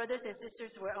these brothers and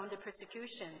sisters were under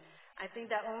persecution, I think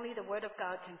that only the word of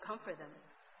God can comfort them.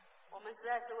 我们实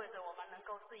在是为着我们能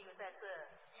够自由在这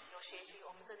有学习，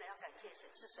我们真的要感谢神，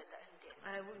是神的恩典。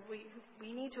We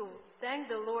need to thank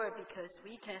the Lord because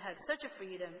we can have such a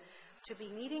freedom to be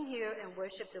meeting here and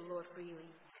worship the Lord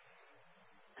freely.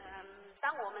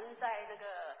 当我们在那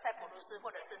个塞浦路斯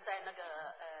或者是在那个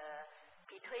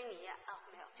比推尼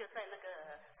没有，就在那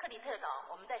个克里特岛，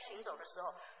我们在行走的时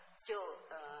候，就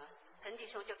陈弟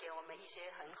兄就给我们一些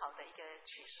很好的一个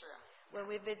启示。When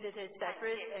we visited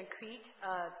Cyprus and Crete,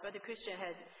 Brother Christian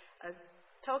had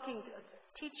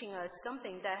teaching us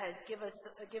something that has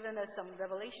given us some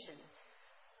revelation.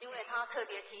 因为他特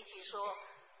别提起说，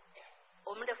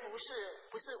我们的服事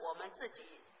不是我们自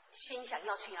己心想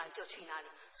要去哪里就去哪里，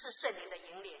是圣灵的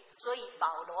引领。所以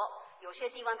保罗有些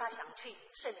地方他想去，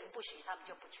圣灵不许，他们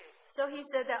就不去。So he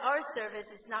said that our service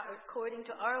is not according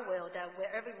to our will, that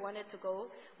wherever we wanted to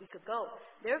go, we could go.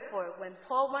 Therefore, when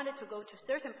Paul wanted to go to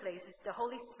certain places, the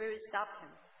Holy Spirit stopped him.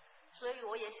 所以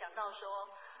我也想到说，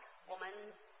我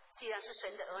们既然是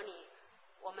神的儿女，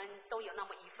我们都有那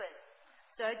么一份。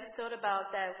So I just thought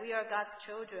about that we are God's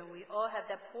children. We all have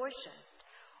that portion.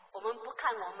 我们不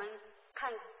看我们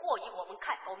看过于我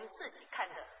们自己看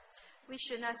的。We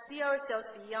should not see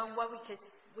ourselves beyond what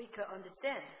we could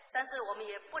understand. 但是我们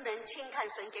也不能轻看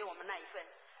神给我们那一份。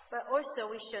But also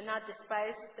we should not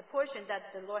despise the portion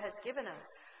that the Lord has given us.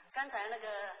 刚才那个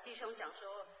弟兄讲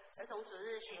说，儿童主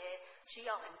日学需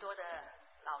要很多的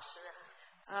老师。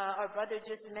Our brother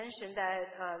just mentioned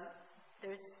that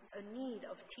there's a need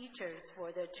of teachers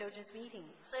for the children's meeting.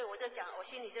 所以我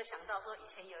心里就想到说，以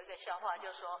前有一个笑话，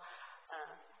就说，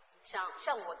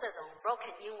像我这种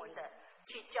broken 英文的，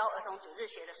去教儿童主日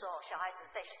学的时候，小孩子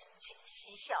在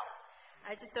嬉笑。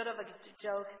I just thought of a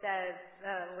joke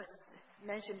that was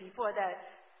mentioned before that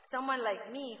someone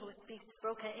like me who speaks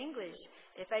broken English,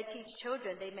 if I teach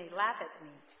children, they may laugh at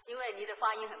me. 因为你的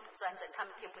发音很不端正，他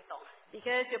们听不懂。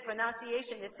Because your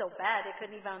pronunciation is so bad, they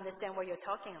couldn't even understand what you're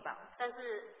talking about. 但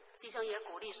是弟兄也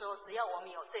鼓励说，只要我们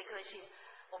有这颗心，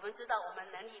我们知道我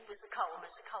们能力不是靠我们，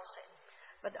是靠神。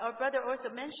But our brother also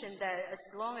mentioned that as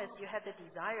long as you have the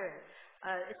desire,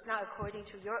 it's not according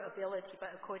to your ability,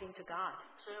 but according to God.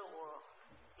 所以我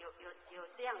有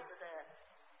这样子的，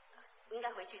应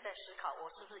该回去再思考，我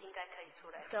是不是应该可以出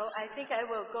来。So I think I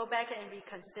will go back and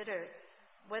reconsider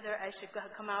whether I should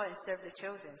come out and serve the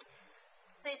children.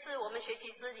 这次我们学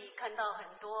习之里看到很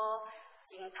多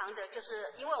隐藏的，就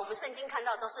是因为我们圣经看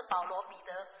到都是保罗、彼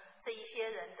得这一些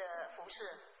人的服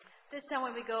事。This time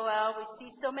when we go out, we see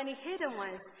so many hidden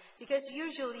ones because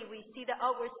usually we see the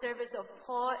outward service of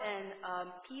Paul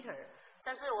and Peter.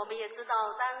 但是我们也知道，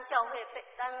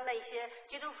当那些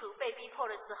基督徒被逼迫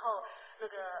的时候，那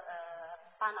个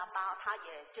巴拿巴他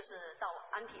也就是到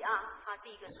安提阿，他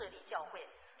第一个设立教会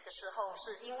的时候，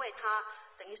是因为他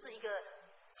等于是一个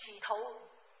起头，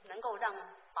能够让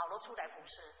保罗出来服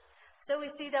事。So we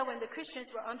see that when the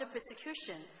Christians were under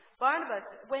persecution, Barnabas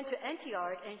went to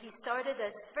Antioch and he started the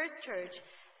first church.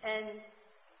 And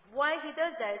why he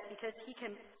does that is because he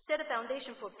can set a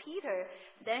foundation for Peter,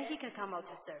 then he can come out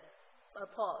to serve.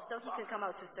 Paul, so he can come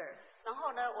out to serve. 然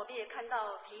后呢，我们也看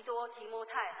到提多、提摩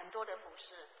太很多的服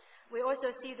事。We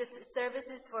also see the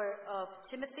services of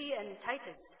Timothy and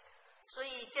Titus. 所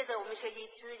以借着我们学习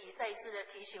之理，再一次的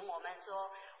提醒我们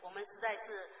说，我们实在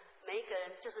是每一个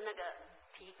人就是那个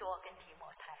提多跟提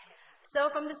摩太。So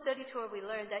from the study tour, we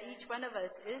learned that each one of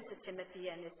us is the Timothy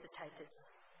and is the Titus.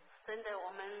 真的，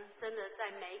我们真的在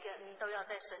每一个人都要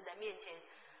在神的面前，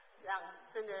让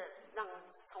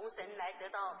从神来得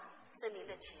到圣灵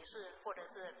的启示或者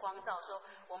是光照，说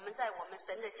我们在我们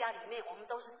神的家里面，我们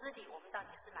都是肢体，我们到底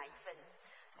是哪一份？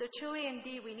 So truly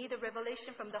indeed, we need a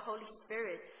revelation from the Holy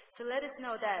Spirit to let us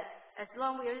know that as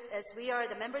long as we are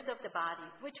the members of the body,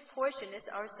 which portion is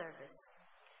our service.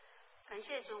 感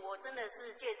谢主，我真的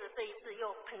是借着这一次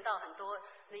又碰到很多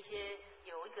那些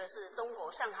有一个是中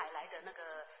国上海来的那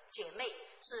个姐妹，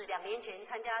是2年前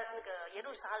参加那个耶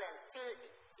路撒冷，就是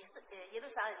也是耶路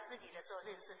撒冷自己的时候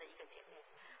认识的一个姐妹。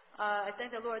I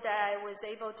thank the Lord that I was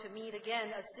able to meet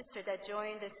again a sister that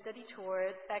joined the study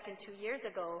tour back in 2 years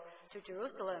ago to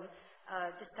Jerusalem.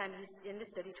 This time he's in the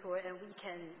study tour and we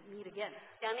can meet again.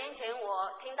 2年前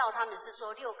我听到他们是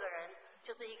说6个人，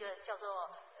就是一个叫做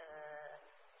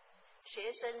学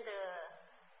生的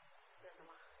什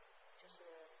么，就是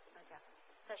怎么讲，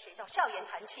在学校校园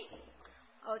团契。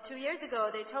2 years ago,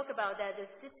 they talked about that the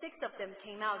 6 of them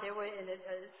came out. They were in a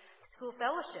school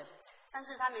fellowship. 但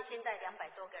是他们现在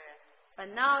200多个人。But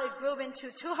now it grew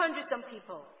into 200 some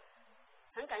people.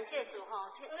 很感谢主哈，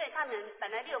因为他们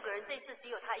本来6个人，这次只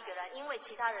有他1个人，因为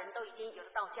其他人都已经有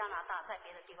到加拿大，在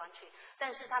别的地方去，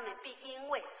但是他们并因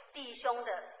为弟兄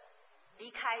的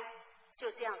离开，就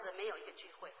这样子没有一个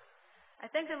聚会。I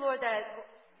thank the Lord that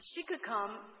she could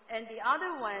come, and the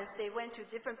other ones, they went to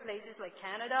different places like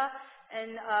Canada,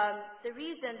 and the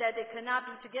reason that they could not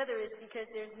be together is because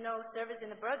there's no service in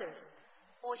the brothers.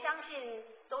 我相信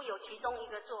都有其中一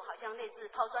个做好像类似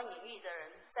抛砖引玉的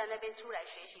人，在那边出来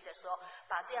学习的时候，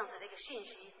把这样子的一个讯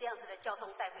息、这样子的交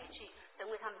通带回去，成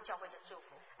为他们教会的祝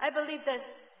福。I believe that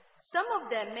some of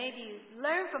them maybe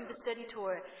learned from the study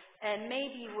tour and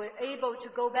maybe were able to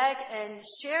go back and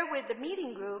share with the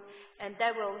meeting group, and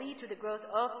that will lead to the growth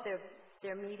of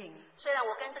their meeting. 虽然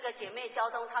我跟这个姐妹交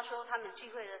通，她说他们聚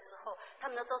会的时候，他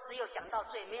们都只有讲到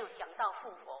罪，没有讲到复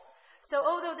活。So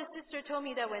although the sister told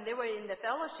me that when they were in the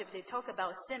fellowship, they talk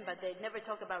about sin, but they never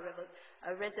talk about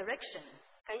resurrection.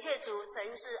 感谢主，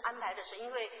神是安排的神，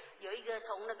因为有一个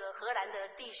从那个荷兰的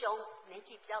弟兄，年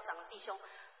纪比较长的弟兄，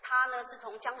他呢是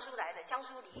从江苏来的，江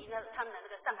苏离那他们的那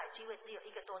个上海聚会只有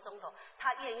1个多钟头，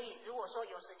他愿意，如果说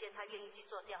有时间，他愿意去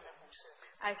做这样的服事。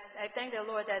I thank the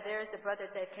Lord that there is a brother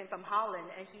that came from Holland,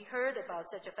 and he heard about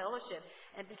such a fellowship,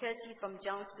 and because he's from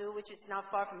Jiangsu, which is not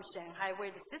far from Shanghai,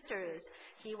 where the sister is,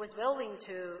 he's willing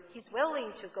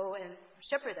to go and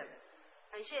shepherd them.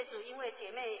 感谢主，因为姐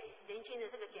妹年轻的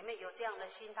这个姐妹有这样的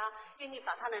心，她愿意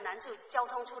把她的难处交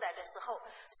通出来的时候，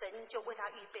神就为她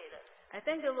预备了。I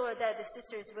thank the Lord that the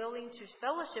sister is willing to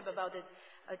fellowship about the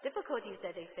difficulties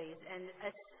that they face, and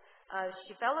as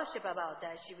she fellowship about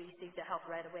that, she received the help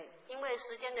right away. 因为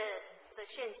时间的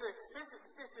限制，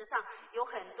事实上有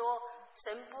很多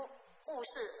神不误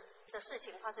事的事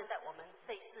情发生在我们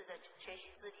这一次的学习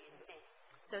之旅里面。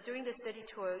So during the study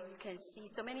tour, you can see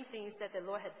so many things that the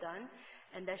Lord had done,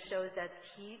 and that shows that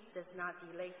He does not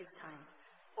delay His time.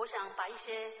 我想把一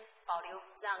些保留，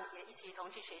让也一起同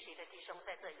去学习的弟兄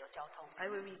在这里有交通。I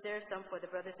will reserve some for the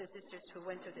brothers and sisters who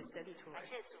went to the study tour. 感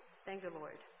谢主。Thank the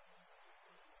Lord.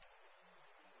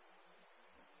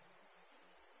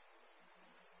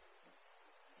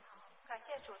 感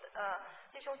谢主的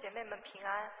弟兄姐妹们平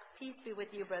安。 Peace be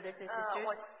with you, brothers and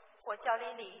sisters. 我叫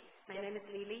Lily。 My name is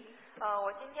Lily.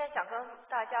 我今天想跟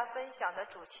大家分享的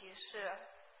主题是，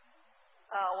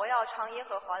我要尝耶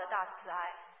和华的大慈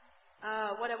爱。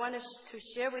What I want to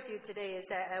share with you today is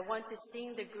that I want to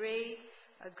sing the great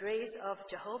grace of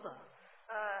Jehovah.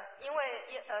 因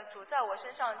为主在我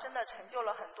身上真的成就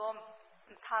了很多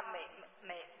他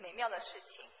美妙的事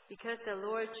情。Because the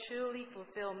Lord truly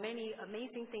fulfilled many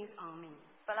amazing things on me.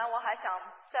 本来我还想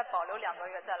再保留2个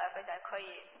月再来分享，可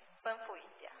以丰富一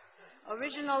点。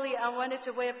Originally, I wanted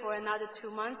to wait for another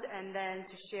 2 months and then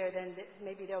to share. Then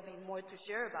maybe there'll be more to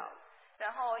share about.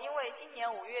 然后，因为今年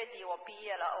5月底我毕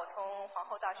业了，我从皇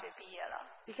后大学毕业了。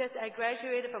Because I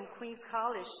graduated from Queen's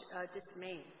College this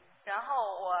May. 然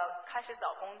后我开始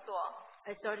找工作。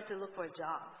I started to look for a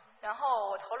job. 然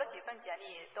后我投了几份简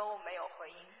历都没有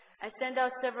回应。I sent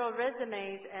out several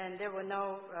resumes and there were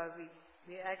no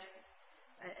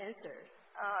answers.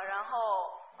 然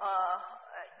后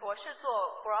我是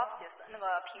做 graphics 那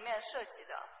个平面设计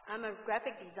的。I'm a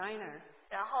graphic designer.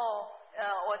 然后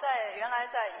我原来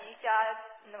在一家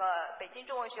那个北京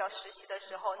中文学校实习的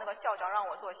时候，那个校长让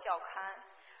我做校刊。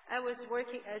I was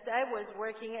working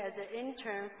as an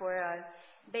intern for a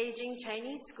Beijing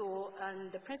Chinese school,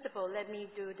 and the principal let me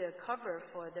do the cover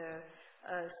for the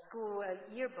school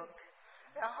yearbook.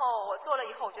 然后我做了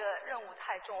以后，我觉得任务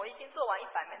太重，我已经做完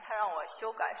100面，他让我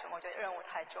修改什么，我觉得任务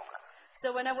太重了。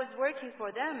So when I was working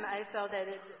for them, I felt that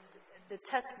the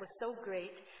task was so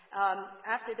great.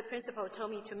 After the principal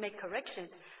told me to make corrections,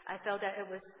 I felt that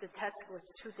the task was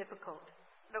too difficult.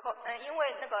 因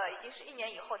为那个已经是1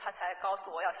年以后，他才告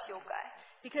诉我要修改。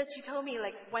Because she told me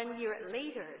like 1 year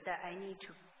later that I need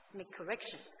to make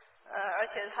corrections. 而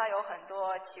且他有很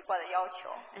多奇怪的要求。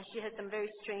And she has some very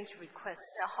strange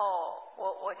requests. 然后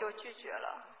我就拒绝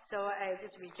了。So I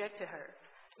just rejected her.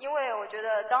 因为我觉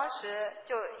得当时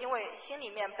就因为心里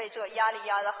面被这个压力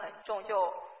压得很重，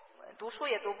就读书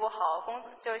也读不好，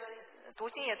读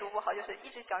经也读不好，就是一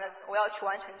直想着我要去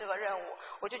完成这个任务，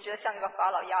我就觉得像一个法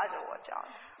老压着我这样。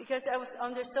Because I was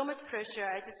under so much pressure,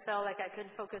 I just felt like I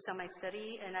couldn't focus on my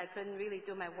study and I couldn't really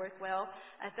do my work well.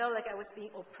 I felt like I was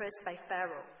being oppressed by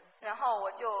Pharaoh. 然后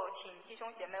我就请弟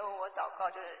兄姐妹为我祷告，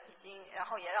就是然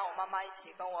后也让我妈妈一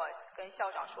起跟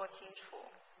校长说清楚。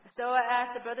So I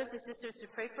asked the brothers and sisters to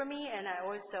pray for me, and I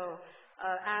also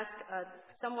asked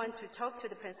someone to talk to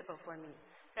the principal for me.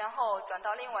 然后转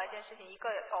到另外一件事情，一个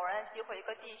偶然的机会，一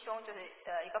个弟兄就是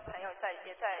一个朋友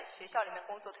也在学校里面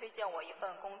工作，推荐我一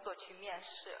份工作去面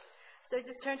试。So it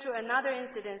just turned to another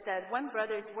incident that one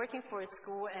brother is working for a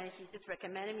school and he just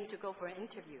recommended me to go for an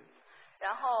interview.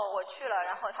 然后我去了，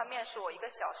然后他面试我1个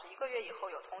小时，1个月以后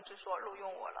有通知说录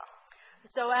用我了。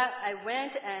So I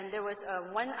went and there was a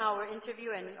 1-hour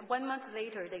interview and 1 month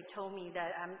later they told me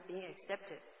that I'm being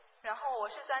accepted. 然后我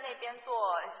是在那边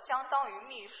做相当于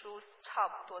秘书差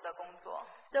不多的工作。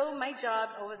So my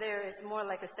job over there is more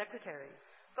like a secretary.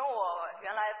 跟我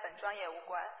原来本专业无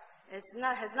关。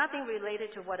Has nothing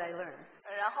related to what I learned.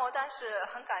 然后但是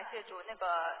很感谢主，那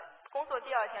个工作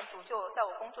第2天主就在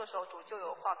我工作的时候主就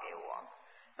有话给我。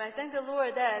But I thank the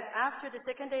Lord that after the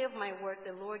second day of my work,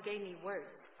 the Lord gave me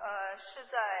words. 是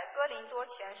在哥林多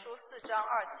前书4章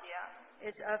2节。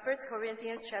It's 1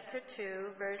 Corinthians chapter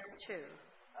 2, verse 2.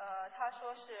 他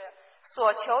说是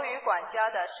所求于管家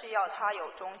的是要他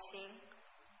有忠心。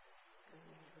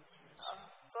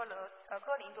哥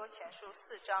林多前书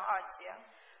4章2节。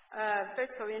1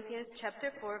 Corinthians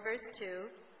chapter 4, verse 2.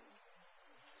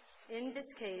 In this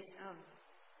case,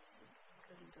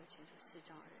 哥林多前书4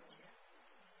章2节。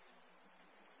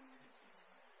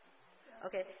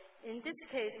Okay. In this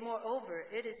case, moreover,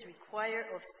 it is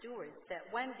required of stewards that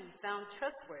one be found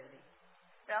trustworthy.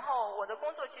 然后我的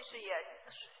工作其实也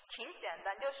挺简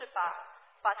单，就是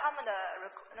把他们的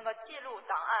那个记录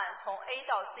档案从 A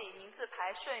到 Z 名字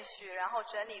排顺序，然后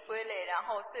整理归类，然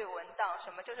后对文档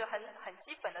什么，就是很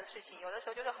基本的事情，有的时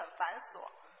候就是很繁琐。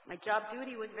My job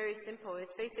duty was very simple.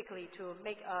 It's basically to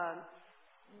make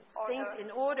things in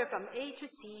order from A to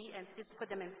C and just put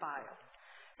them in file.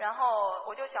 然后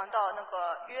我就想到那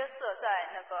个约瑟在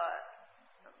那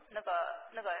个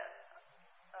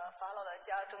法老的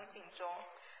家中尽忠。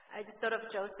I just thought of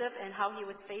Joseph and how he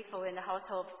was faithful in the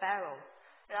household of Pharaoh.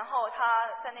 然后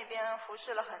他在那边服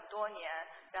侍了很多年，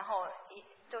然后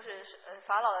就是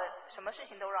法老的什么事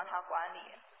情都让他管理。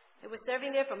He was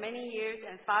serving there for many years,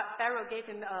 and Pharaoh gave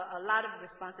him a lot of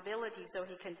responsibility so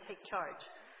he can take charge.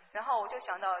 然后我就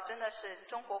想到，真的是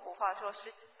中国古话说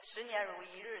十年如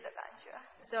一日的感觉。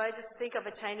So I just think of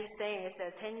a Chinese saying, it's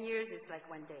that 10 years is like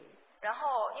 1 day. 然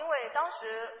后因为当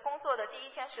时工作的第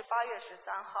1天是8月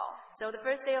13号。So the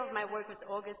first day of my work was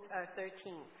August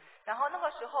 13. 然后那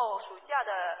个时候暑假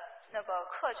的那个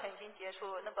课程已经结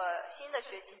束，那个新的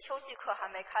学期秋季课还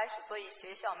没开始，所以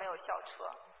学校没有校车。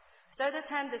So at the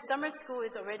time, the summer school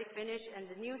is already finished and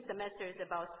the new semester is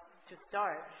about to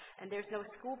start, and there's no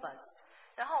school bus.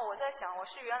 然后我在想，我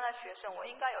是原来学生，我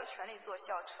应该有权利坐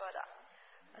校车的。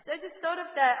So I just thought of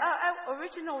that.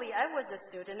 Originally, I was a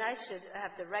student. I should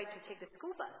have the right to take the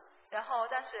school bus. 然后，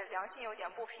但是良心有点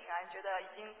不平安，觉得已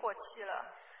经过期了。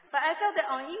But I felt the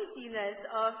uneasiness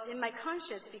in my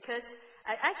conscience because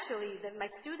my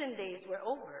student days were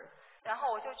over. 然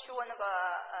后我就去问那个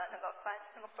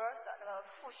bursar 那个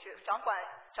副学掌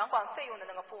管费用的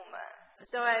那个部门。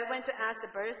So I went to ask the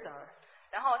bursar.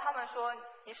 然后他们说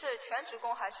你是全职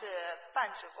工还是半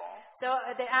职工 ？So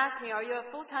they asked me, are you a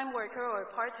full-time worker or a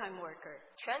part-time worker?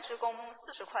 全职工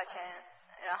40块钱，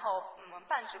然后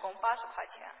半职工80块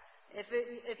钱。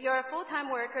If you're a full-time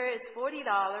worker, it's $40.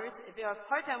 If you're a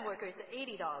part-time worker, it's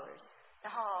 $80.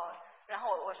 然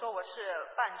后我说我是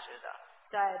半职的。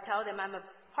So I tell them I'm a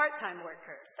part-time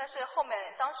worker. 但是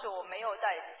当时我没有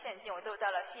带现金，我都带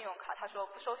了信用卡。他说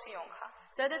不收信用卡。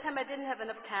So at the time I didn't have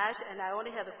enough cash and I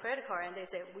only had a credit card, and they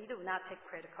said we do not take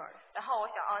credit card. 然后我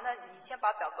想那你先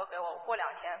把表格给我，我过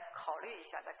2天考虑一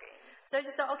下再给你。So I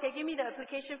just thought, okay, give me the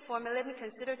application form and let me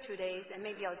consider 2 days, and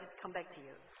maybe I'll just come back to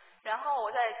you. 然后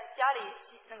我在家里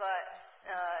那个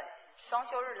双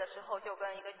休日的时候，就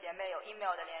跟一个姐妹有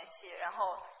email 的联系，然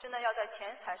后真的要在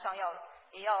钱财上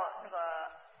也要那个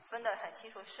分得很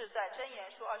清楚，是在箴言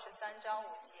书23章5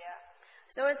节。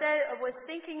So as I was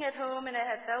thinking at home and I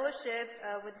had fellowship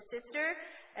with a sister,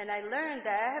 and I learned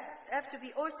that I have to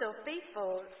be also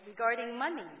faithful regarding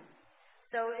money.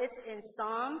 So it's in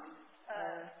Psalms,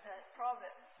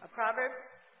 Proverbs.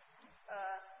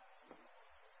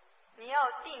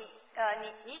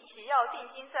 你岂要定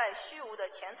睛在虚无的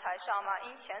钱财上吗？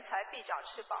因钱财必长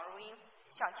翅膀，如鹰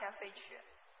向天飞去。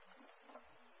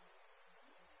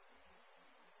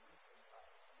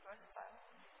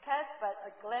Cast but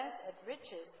a glance at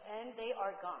riches, and they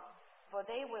are gone, for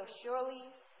they will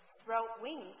surely sprout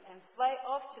wings and fly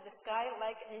off to the sky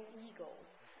like an eagle.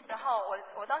 然后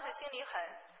我当时心里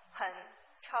很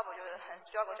trouble， 就是很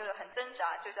struggle， 就是很挣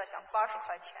扎，就在想80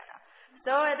块钱呢。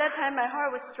So at that time my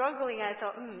heart was struggling. I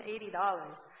thought, $80.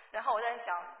 然后我在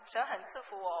想，神很赐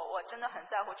福我，我真的很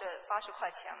在乎这80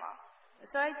块钱吗？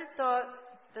 So I just thought,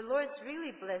 the Lord's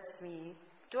really blessed me.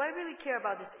 do I really care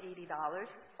about this $80?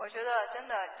 我觉得真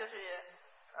的就是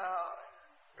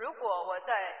如果我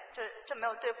在这没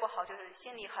有对付好，就是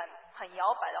心里很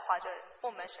摇摆的话，就不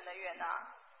蒙神的悦纳。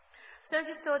So I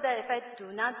just thought that if I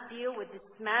do not deal with this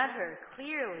matter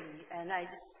clearly and I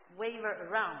just waver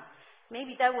around,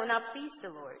 maybe that will not please the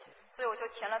Lord. 所以我就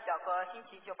填了表格，星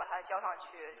期就把它交上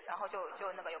去，然后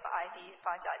就那个有个 ID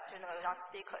发下，就那个有张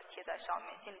sticker 贴在上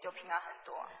面，心里就平安很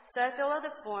多。So I fill out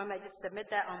the form, I just submit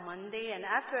that on Monday, and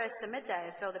after I submit that,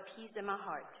 I felt a peace in my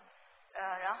heart.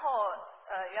 然后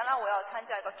原来我要参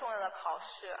加一个重要的考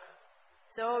试。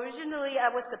So originally I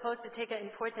was supposed to take an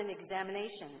important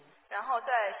examination. 然后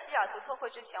在西雅图特会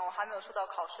之前，我还没有收到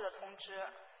考试的通知。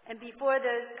And before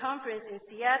the conference in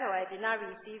Seattle, I did not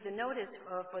receive the notice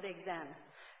for the exam.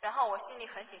 然后我心里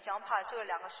很紧张，怕这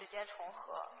两个时间重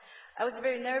合。I was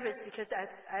very nervous because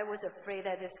I was afraid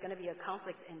that there's going to be a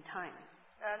conflict in time.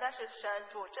 但是神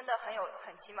主真的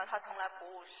很奇妙，他从来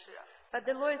不误事。But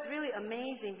the Lord is really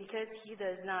amazing because He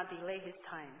does not delay His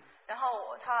time. 然后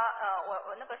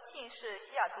我那个信是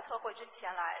西雅图特会之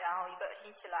前来，然后一个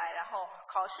星期来，然后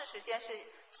考试时间是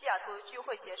西雅图聚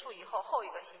会结束以后后一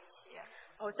个星期。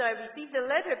Oh, so I received the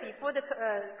letter before the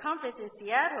conference in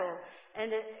Seattle,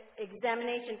 and the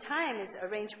examination time is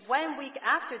arranged 1 week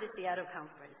after the Seattle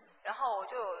conference. 然后我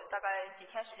就有大概几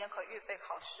天时间可预备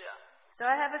考试。So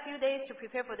I have a few days to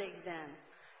prepare for the exam.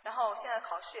 然后现在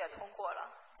考试也通过了。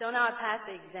So now I passed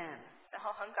the exam. 然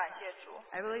后很感谢主。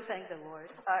I really thank the Lord.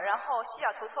 然后西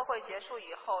雅图特会结束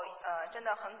以后，真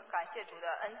的很感谢主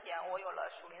的恩典，我有了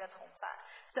属灵的同伴。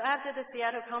So after the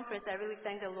Seattle conference, I really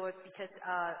thank the Lord because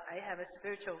I have a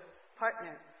spiritual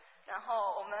partner. 然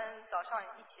后我们早上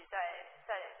一起在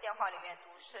电话里面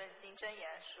读圣经箴言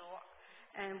书。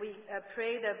And we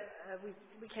pray that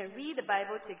we can read the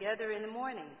Bible together in the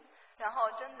morning. 然后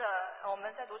真的我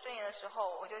们在读箴言的时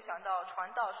候，我就想到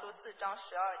传道书4章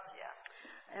12节。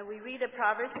And we read the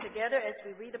Proverbs together. As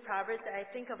we read the Proverbs, I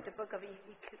think of the book of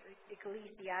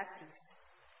Ecclesiastes.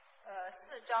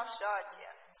 4章12节。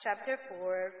Chapter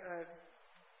 4,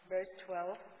 verse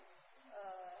 12.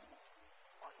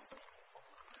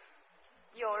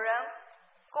 有人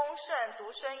攻胜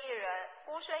独身一人，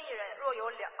孤身一人若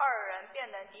有2人，便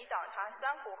能抵挡他。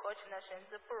3股合成的绳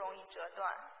子不容易折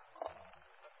断。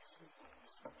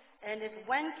And if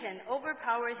one can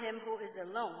overpower him who is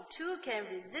alone, 2 can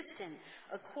resist him.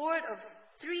 A cord of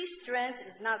 3 strands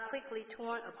is not quickly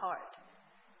torn apart.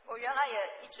 我原来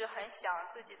也一直很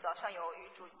想自己早上有与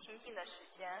主亲近的时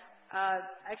间。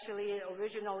Actually,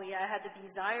 originally I had the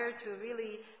desire to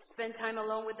really spend time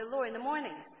alone with the Lord in the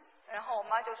mornings. 然后我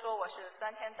妈就说我是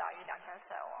3天打鱼2天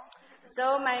晒网。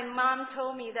So my mom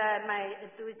told me that my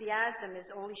enthusiasm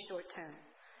is only short term.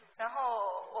 然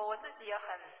后我自己也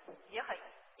很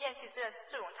厌弃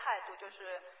这种态度，就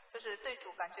是对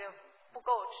主感觉不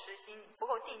够持心，不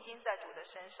够定睛在主的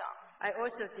身上。I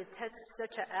also detest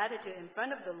such an attitude in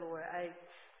front of the Lord. I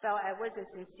felt I wasn't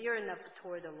sincere enough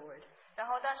toward the Lord. 然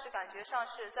后但是感觉上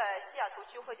是在西雅图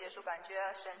聚会结束，感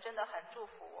觉神真的很祝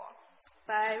福我。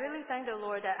But I really thank the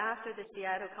Lord that after the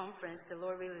Seattle conference, the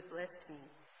Lord really blessed me.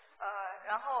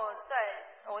 然后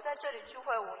我在这里聚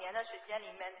会5年的时间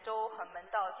里面，都很闻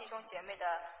到弟兄姐妹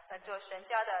的就神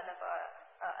家的那个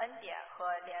恩典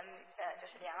和就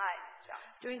是怜爱这样。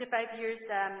During the 5 years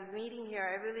that I'm meeting here,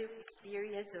 I really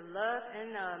experienced the love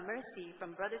and mercy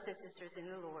from brothers and sisters in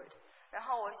the Lord. 然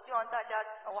后我希望大家，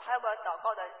我还有个祷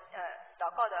告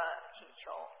的请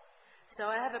求。So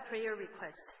I have a prayer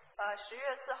request. 10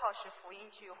月4号是福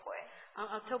音聚会。On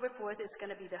October 4th, it's going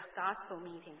to be the gospel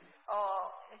meeting.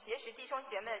 也许弟兄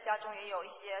姐妹的家中也有一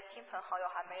些亲朋好友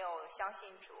还没有相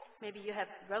信主。Maybe you have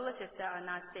relatives that are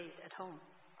not saved at home.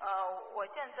 我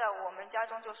现在我们家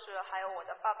中就是还有我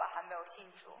的爸爸还没有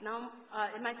信主。Now,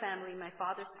 in my family, my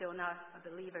father's still not a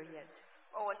believer yet.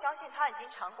 我相信他已经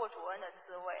尝过主恩的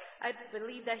滋味。I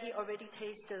believe that he already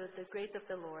tasted the grace of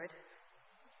the Lord.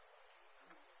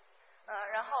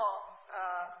 然后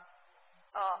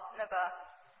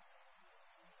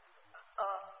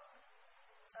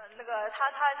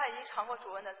他已经尝过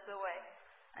主恩的滋味。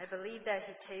I believe that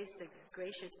he tastes the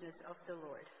graciousness of the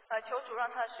Lord. 求主让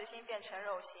他的实心变成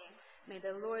肉心。May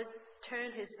the Lord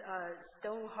turn his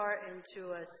stone heart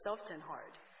into a softened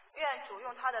heart. 愿主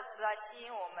用他的慈爱吸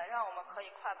引我们，让我们可以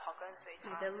快跑跟随他。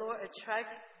May the Lord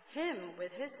attract him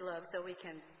with his love so we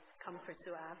can come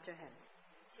pursue after him.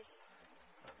 谢谢。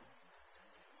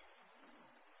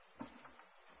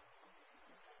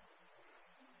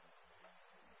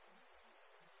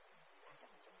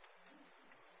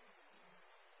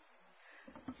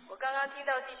我刚刚听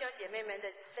到弟兄姐妹们的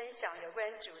分享有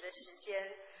关主的时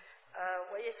间，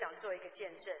我也想做一个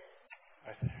见证。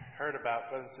I've heard about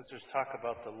brothers and sisters talk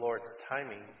about the Lord's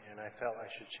timing, and I felt I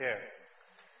should share.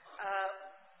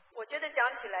 我觉得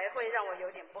讲起来会让我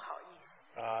有点不好意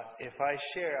思。If I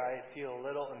share, I feel a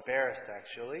little embarrassed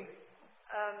actually.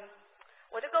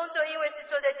 我的工作因为是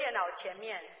坐在电脑前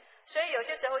面，所以有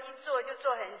些时候一坐就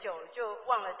坐很久，就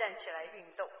忘了站起来运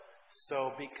动。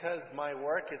So because my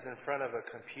work is in front of a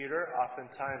computer,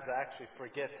 oftentimes I actually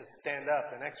forget to stand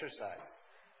up and exercise.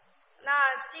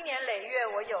 那经年累月，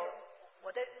我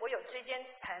有椎间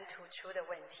盘突出的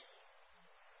问题。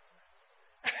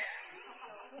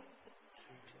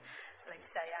Like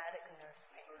sciatic nerve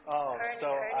pain.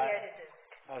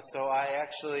 So I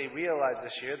actually realized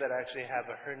this year that I actually have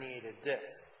a herniated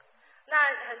disc. 那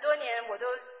很多年我都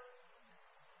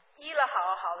医了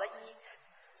好了医。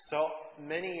So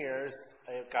many years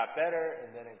it got better,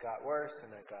 and then it got worse,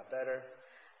 and it got better.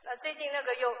 那最近那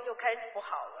个又开始不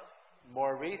好了。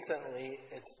More recently,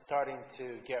 it's starting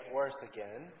to get worse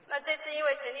again. 那这次因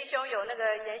为陈弟兄有那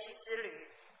个研习之旅。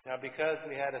Now, because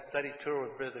we had a study tour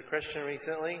with Brother Christian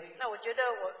recently, 那我觉得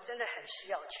我真的很需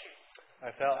要去。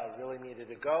I felt I really needed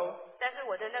to go. 但是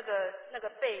我的那个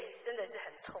背真的是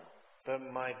很痛。But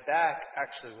my back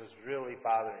actually was really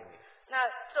bothering me. 那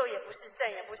坐也不是，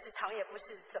站也不是，躺也不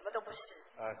是，什么都不是。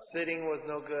Sitting was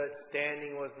no good,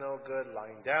 standing was no good,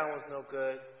 lying down was no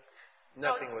good,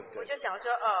 nothing was 我 good. 就想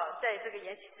说，在这个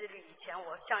研习之旅以前，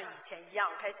我像以前一样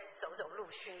开始走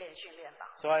路训练吧。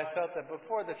So I felt that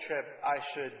before the trip, I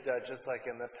should, just like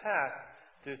in the past,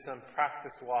 do some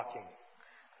practice walking.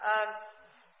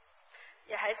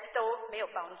 也还是都没有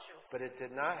帮助。 But it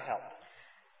did not help.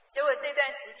 结果这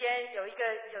段时间有一个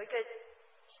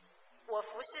我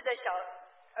服侍的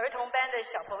儿童班的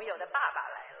小朋友的爸爸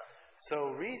来了。So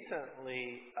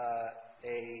recently,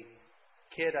 a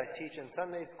kid I teach in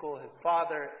Sunday school, his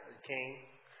father came.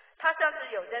 他上次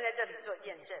有站在这里做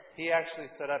见证。 He actually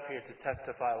stood up here to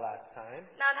testify last time.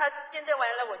 那他见证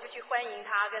完了，我就去欢迎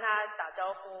他，跟他打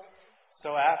招呼。 So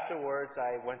afterwards,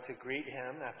 I went to greet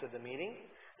him after the meeting.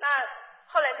 那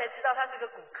后来才知道他是个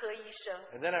骨科医生。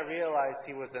 And then I realized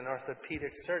he was an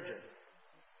orthopedic surgeon.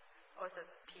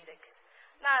 Orthopedics。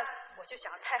那我就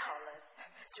想，太好了，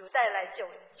主带来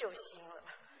救星了。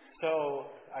 So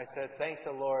I said, thank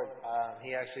the Lord.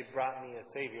 He actually brought me a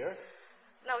Savior.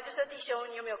 那我就说，弟兄，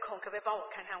你有没有空？可不可以帮我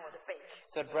看看我的背？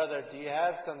 Said, brother, do you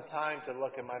have some time to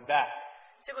look at my back?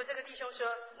 结果这个弟兄说，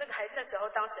那时候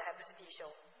当时还不是弟兄。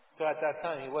 So at that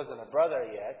time, he wasn't a brother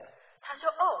yet. 他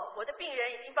说，我的病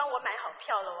人已经帮我买好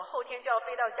票了，我后天就要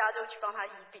飞到加州去帮他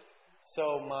医病。 So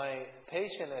my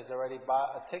patient has already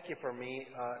bought a ticket for me.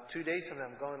 2 days from now,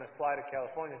 I'm going to fly to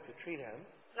California to treat him.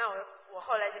 那我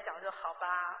后来就想说，好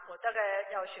吧，我大概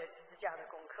要学十字架的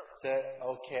功课。 Said,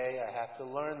 okay, I have to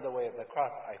learn the way of the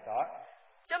cross, I thought.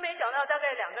 就没想到大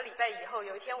概2个礼拜以后，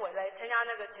有一天我来参加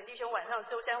那个陈弟兄晚上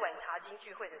周三晚查经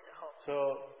聚会的时候， So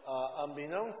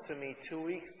unbeknownst to me, 2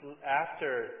 weeks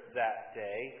after that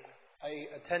day, I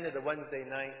attended a Wednesday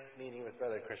night meeting with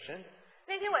Brother Christian.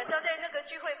 那天晚上在那个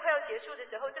聚会快要结束的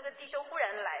时候，这个弟兄忽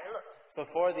然来了。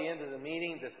 Before the end of the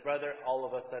meeting, this brother all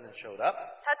of a sudden showed up.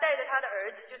 他带着他的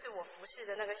儿子，就是我服侍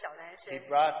的那个小男生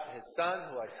He。brought his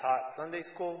son, who I taught Sunday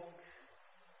school.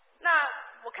 那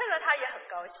我看到他也很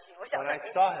高兴，我想 When I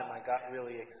saw him, I got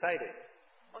really excited.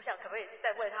 我想可不可以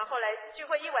再问他？后来聚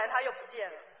会一完，他又不见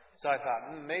了。 So I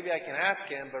thought, maybe I can ask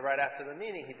him, but right after the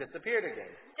meeting, he disappeared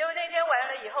again. 结果那天完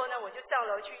了以后呢，我就上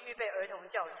楼去预备儿童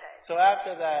教材。 So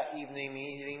after that evening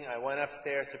meeting, I went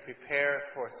upstairs to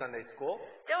prepare for Sunday school.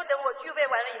 结果等我预备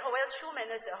完了以后，我要出门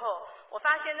的时候，我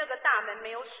发现那个大门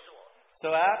没有锁。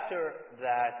 So after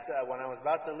that, when I was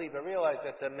about to leave, I realized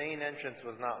that the main entrance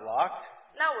was not locked.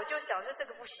 那我就想说这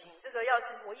个不行，这个要是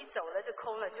我一走了就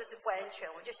空了，就是不安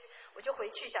全。我就回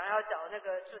去想要找那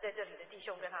个住在这里的弟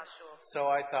兄跟他说。 So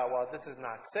I thought, well, this is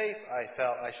not safe. I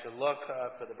felt I should look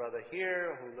for the brother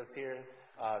here who lives here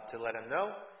to let him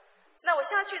know. 那我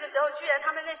下去的时候，居然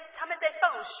他们在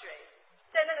放水，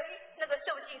在那个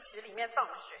受浸池里面放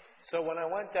水。 So when I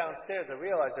went downstairs, I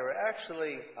realized they were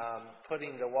actually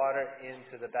putting the water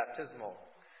into the baptismal.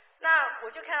 那我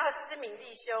就看到施敏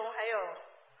弟兄，还有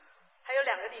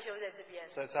2个弟兄在这边。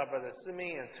 So I saw Brother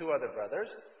Simi and 2 other brothers.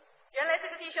 原来这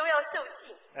个弟兄要受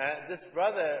浸， And this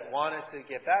brother wanted to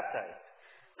get baptized.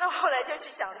 那我后来就去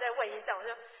想再问一下，我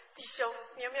说弟兄，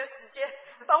你有没有时间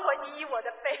帮我医我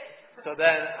的背？ So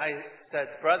then I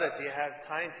said, brother, do you have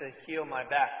time to heal my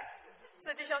back?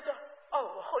 那弟兄说，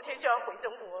我后天就要回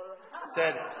中国了。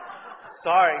 Said,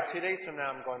 sorry, 2 days from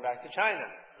now I'm going back to China.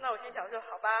 那我心想说，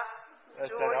好吧， I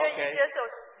主， said, 我愿意 okay. 接受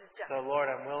十字架。 So Lord,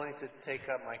 I'm willing to take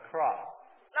up my cross.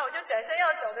 那我就转身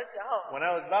要走的时候， When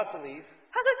I was about to leave,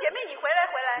 他说：“姐妹，你回来，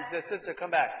回 he 来。 said, sister,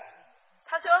 come back. ”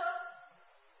他说：“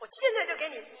我现在就给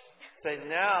你医。 Say,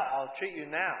 now I'll treat you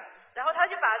now. 然后他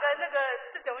就把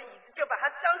这种椅子就把它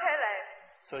张开来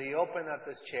So he opened up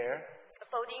this chair,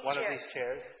 ，folding one of chair， these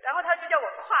chairs. 然后他就叫我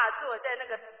跨坐在那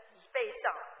个椅背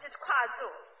上，就是跨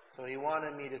坐， So he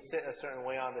wanted me to sit a certain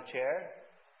way on the chair,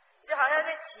 就好像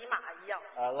在骑马一样。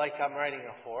 like I'm riding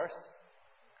a horse.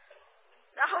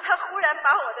 然后他忽然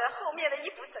把我的后面的衣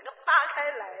服整个扒开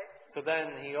来， So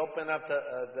then he opened up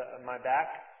my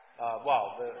back.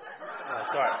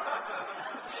 Sorry.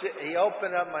 He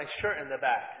opened up my shirt in the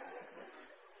back.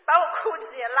 把我裤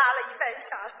子也拉了一半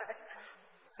下来。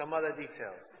 Some other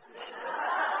details.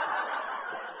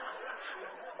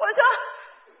 我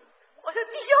说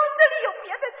弟兄，这里有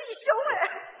别的弟兄哎。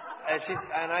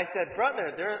 And I said,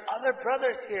 brother, there are other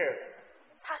brothers here.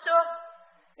 他说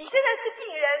你现在是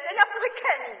病人，人家不会看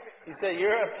你。 He said,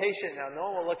 you're a patient now.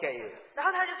 No one will look at you. 然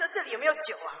后他就说这里有没有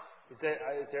酒啊？ He said,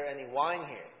 is there any wine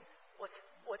here?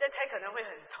 我在猜可能会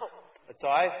很痛。 So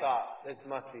I thought this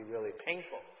must be really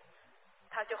painful.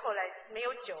 他就后来没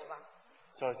有酒嘛，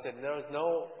 So I said, there's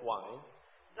no wine.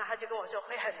 那他就跟我说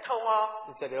会很痛哦。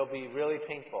 He said, it'll be really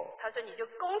painful. 他说你就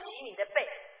弓起你的背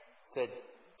He said,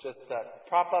 just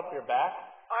prop up your back,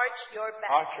 ，arch your back。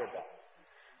 arch your back.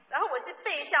 然后我是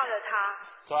背向着他，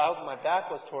 So my back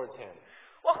was towards him.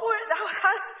 然后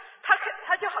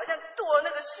他就好像剁那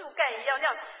个树干一样，这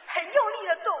样很用力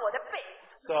的剁我的背，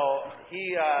 So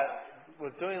he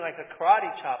was doing like a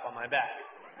karate chop on my back.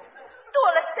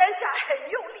 剁了3下，很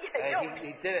用力，很 And 用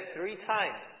力。 he did it 3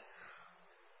 times.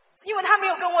 因为他没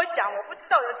有跟我讲，我不知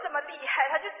道有这么厉害，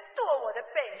他就剁我的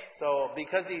背。 So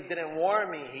because he didn't warn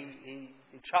me,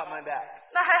 he chopped my back.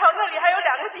 那还好，那里还有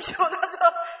2个弟兄，他说：“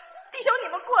弟兄，你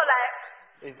们过来。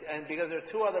 And because there are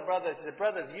 2 other brothers, he said,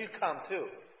 brothers, you come too. ”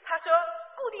他说：“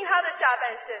固定他的下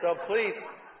半身。” So please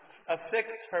affix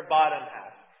her bottom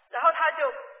half. 然后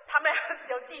他们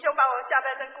有弟兄把我下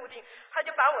半身固定，他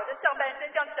就把我的上半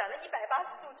身这样转了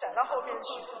180度转到后面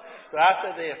去。 So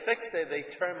after they affixed it, they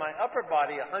turned my upper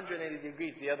body 180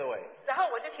 degrees the other way. 然后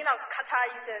我就听到咔嚓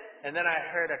一声， And then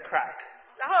I heard a crack.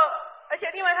 然后而且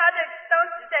另外他当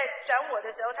时在转我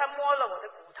的时候，他摸了我的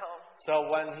骨头。 So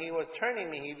when he was turning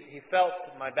me, he felt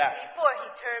my back. Before he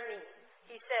turned me,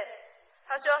 he said，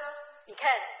 他说你看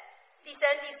第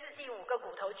3、第4、第5个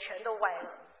骨头全都歪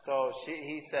了。 So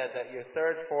he said that your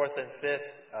 3rd, 4th, and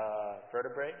 5th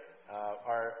vertebrae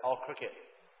are all crooked.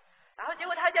 然后结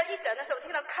果他这样一转的时候，我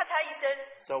听到咔嚓一声，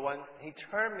 So when he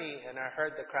turned me and I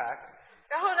heard the cracks,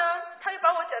 然后呢，他又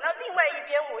把我转到另外一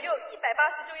边，我又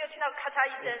180度又听到咔嚓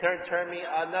一 he 声， turned me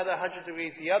another 100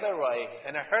 degrees the other way,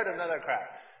 and I heard another crack.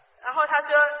 然后他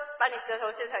说把你舌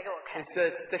头伸出来给我看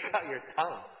He，said, stick out your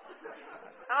tongue.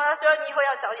 然后他说你以后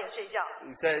要早点睡觉，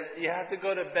 He said, you have to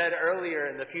go to bed earlier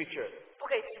in the future. 不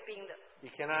可以吃冰的。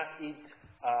 You cannot eat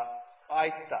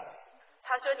ice stuff.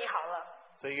 他说你好了，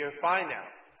 So you're fine now.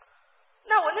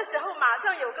 那我那时候马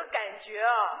上有个感觉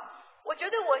啊，我觉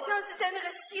得我像是在那个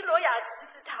希罗亚池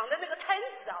子堂的那个摊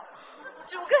子啊，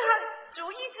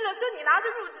主医治了说你拿着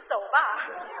褥子走吧。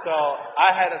 So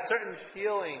I had a certain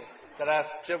feeling that I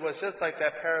was just like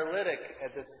that paralytic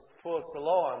at this pool of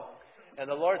Siloam. And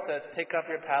the Lord said, take up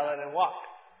your pallet and walk.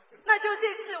 那就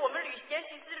这次我们研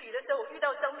习之旅的时候，我遇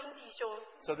到张斌弟兄，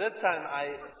 So this time I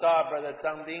saw Brother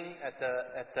Zhang Bing at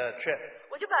the trip.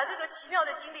 我就把这个奇妙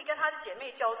的经历跟他的姐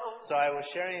妹交通。 So I was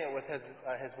sharing it with his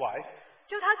wife.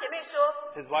 就他姐妹说，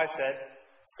 His wife said,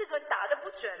 这个打得不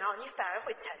准啊，你反而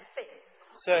会残废。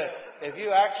 so if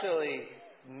you actually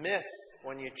miss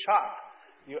when you chop,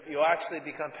 you'll actually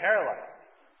become paralyzed.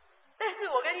 但是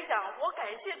我跟你讲，我感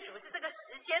谢主是这个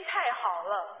时间太好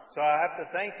了， So I have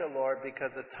to thank the Lord because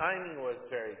the timing was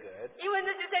very good. 因为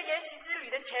那就在研习之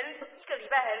旅的前1个礼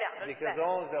拜还是2个礼 Because 拜。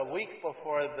 only a week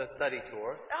before the study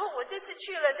tour. 然后我这次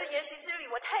去了这研习之旅，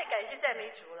我太感谢赞美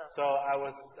主了。 So I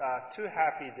was too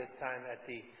happy this time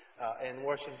in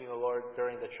worshiping the Lord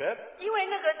during the trip. 因为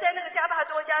在那个加帕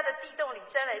多家的地洞里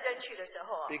钻来钻去的时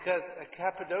候啊， Because at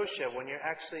Cappadocia, when you're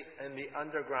actually in the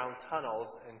underground tunnels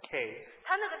and caves,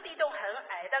 它那个地洞很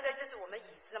矮，大概就是我们椅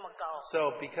子那么高。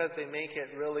 so because they make it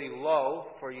really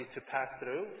low for you to pass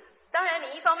through, 当然，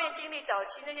你一方面经历早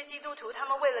期那些基督徒，他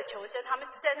们为了求生，他们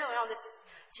是在那种样的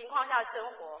情况下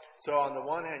生活。 so on the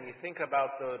one hand, you think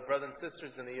about the brothers and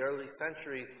sisters in the early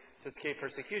centuries to escape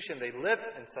persecution, they lived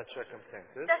in such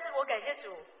circumstances. 但是我感谢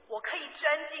主，我可以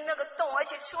钻进那个洞，而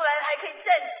且出来还可以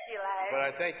站起 But 来。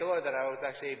 I thank the Lord that I was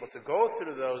actually able to go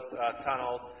through those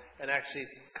tunnels and actually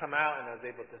come out and I was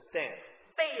able to stand.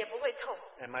 背也不会痛。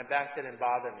 And my back didn't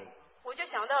bother me. 我就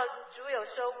想到主有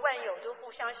说万有都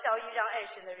互相效益，让爱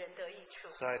神的人得益处。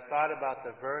 So I thought about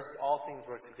the verse, all things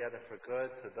work together for good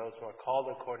to those who are called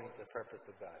according to the purpose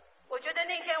of God. 我觉得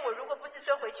那天我如果不是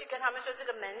说回去跟他们说这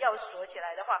个门要锁起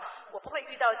来的话，我不会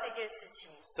遇到这件事情。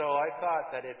So I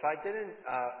thought that if I didn't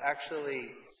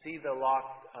actually see the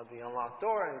unlocked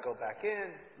door and go back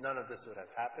in, none of this would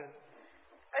have happened.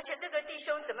 而且这个弟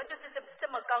兄怎么就是这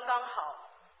么刚刚好？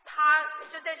他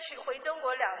就在回中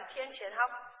国2天前，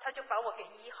他就把我给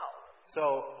医好了。So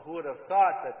who would have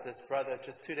thought that this brother,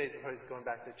 just 2 days before he's going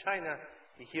back to China,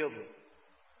 he healed me.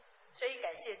 所以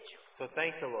感谢主。 So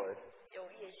thank the Lord.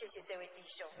 也谢谢这位弟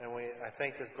兄。 And I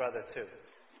thank this brother too.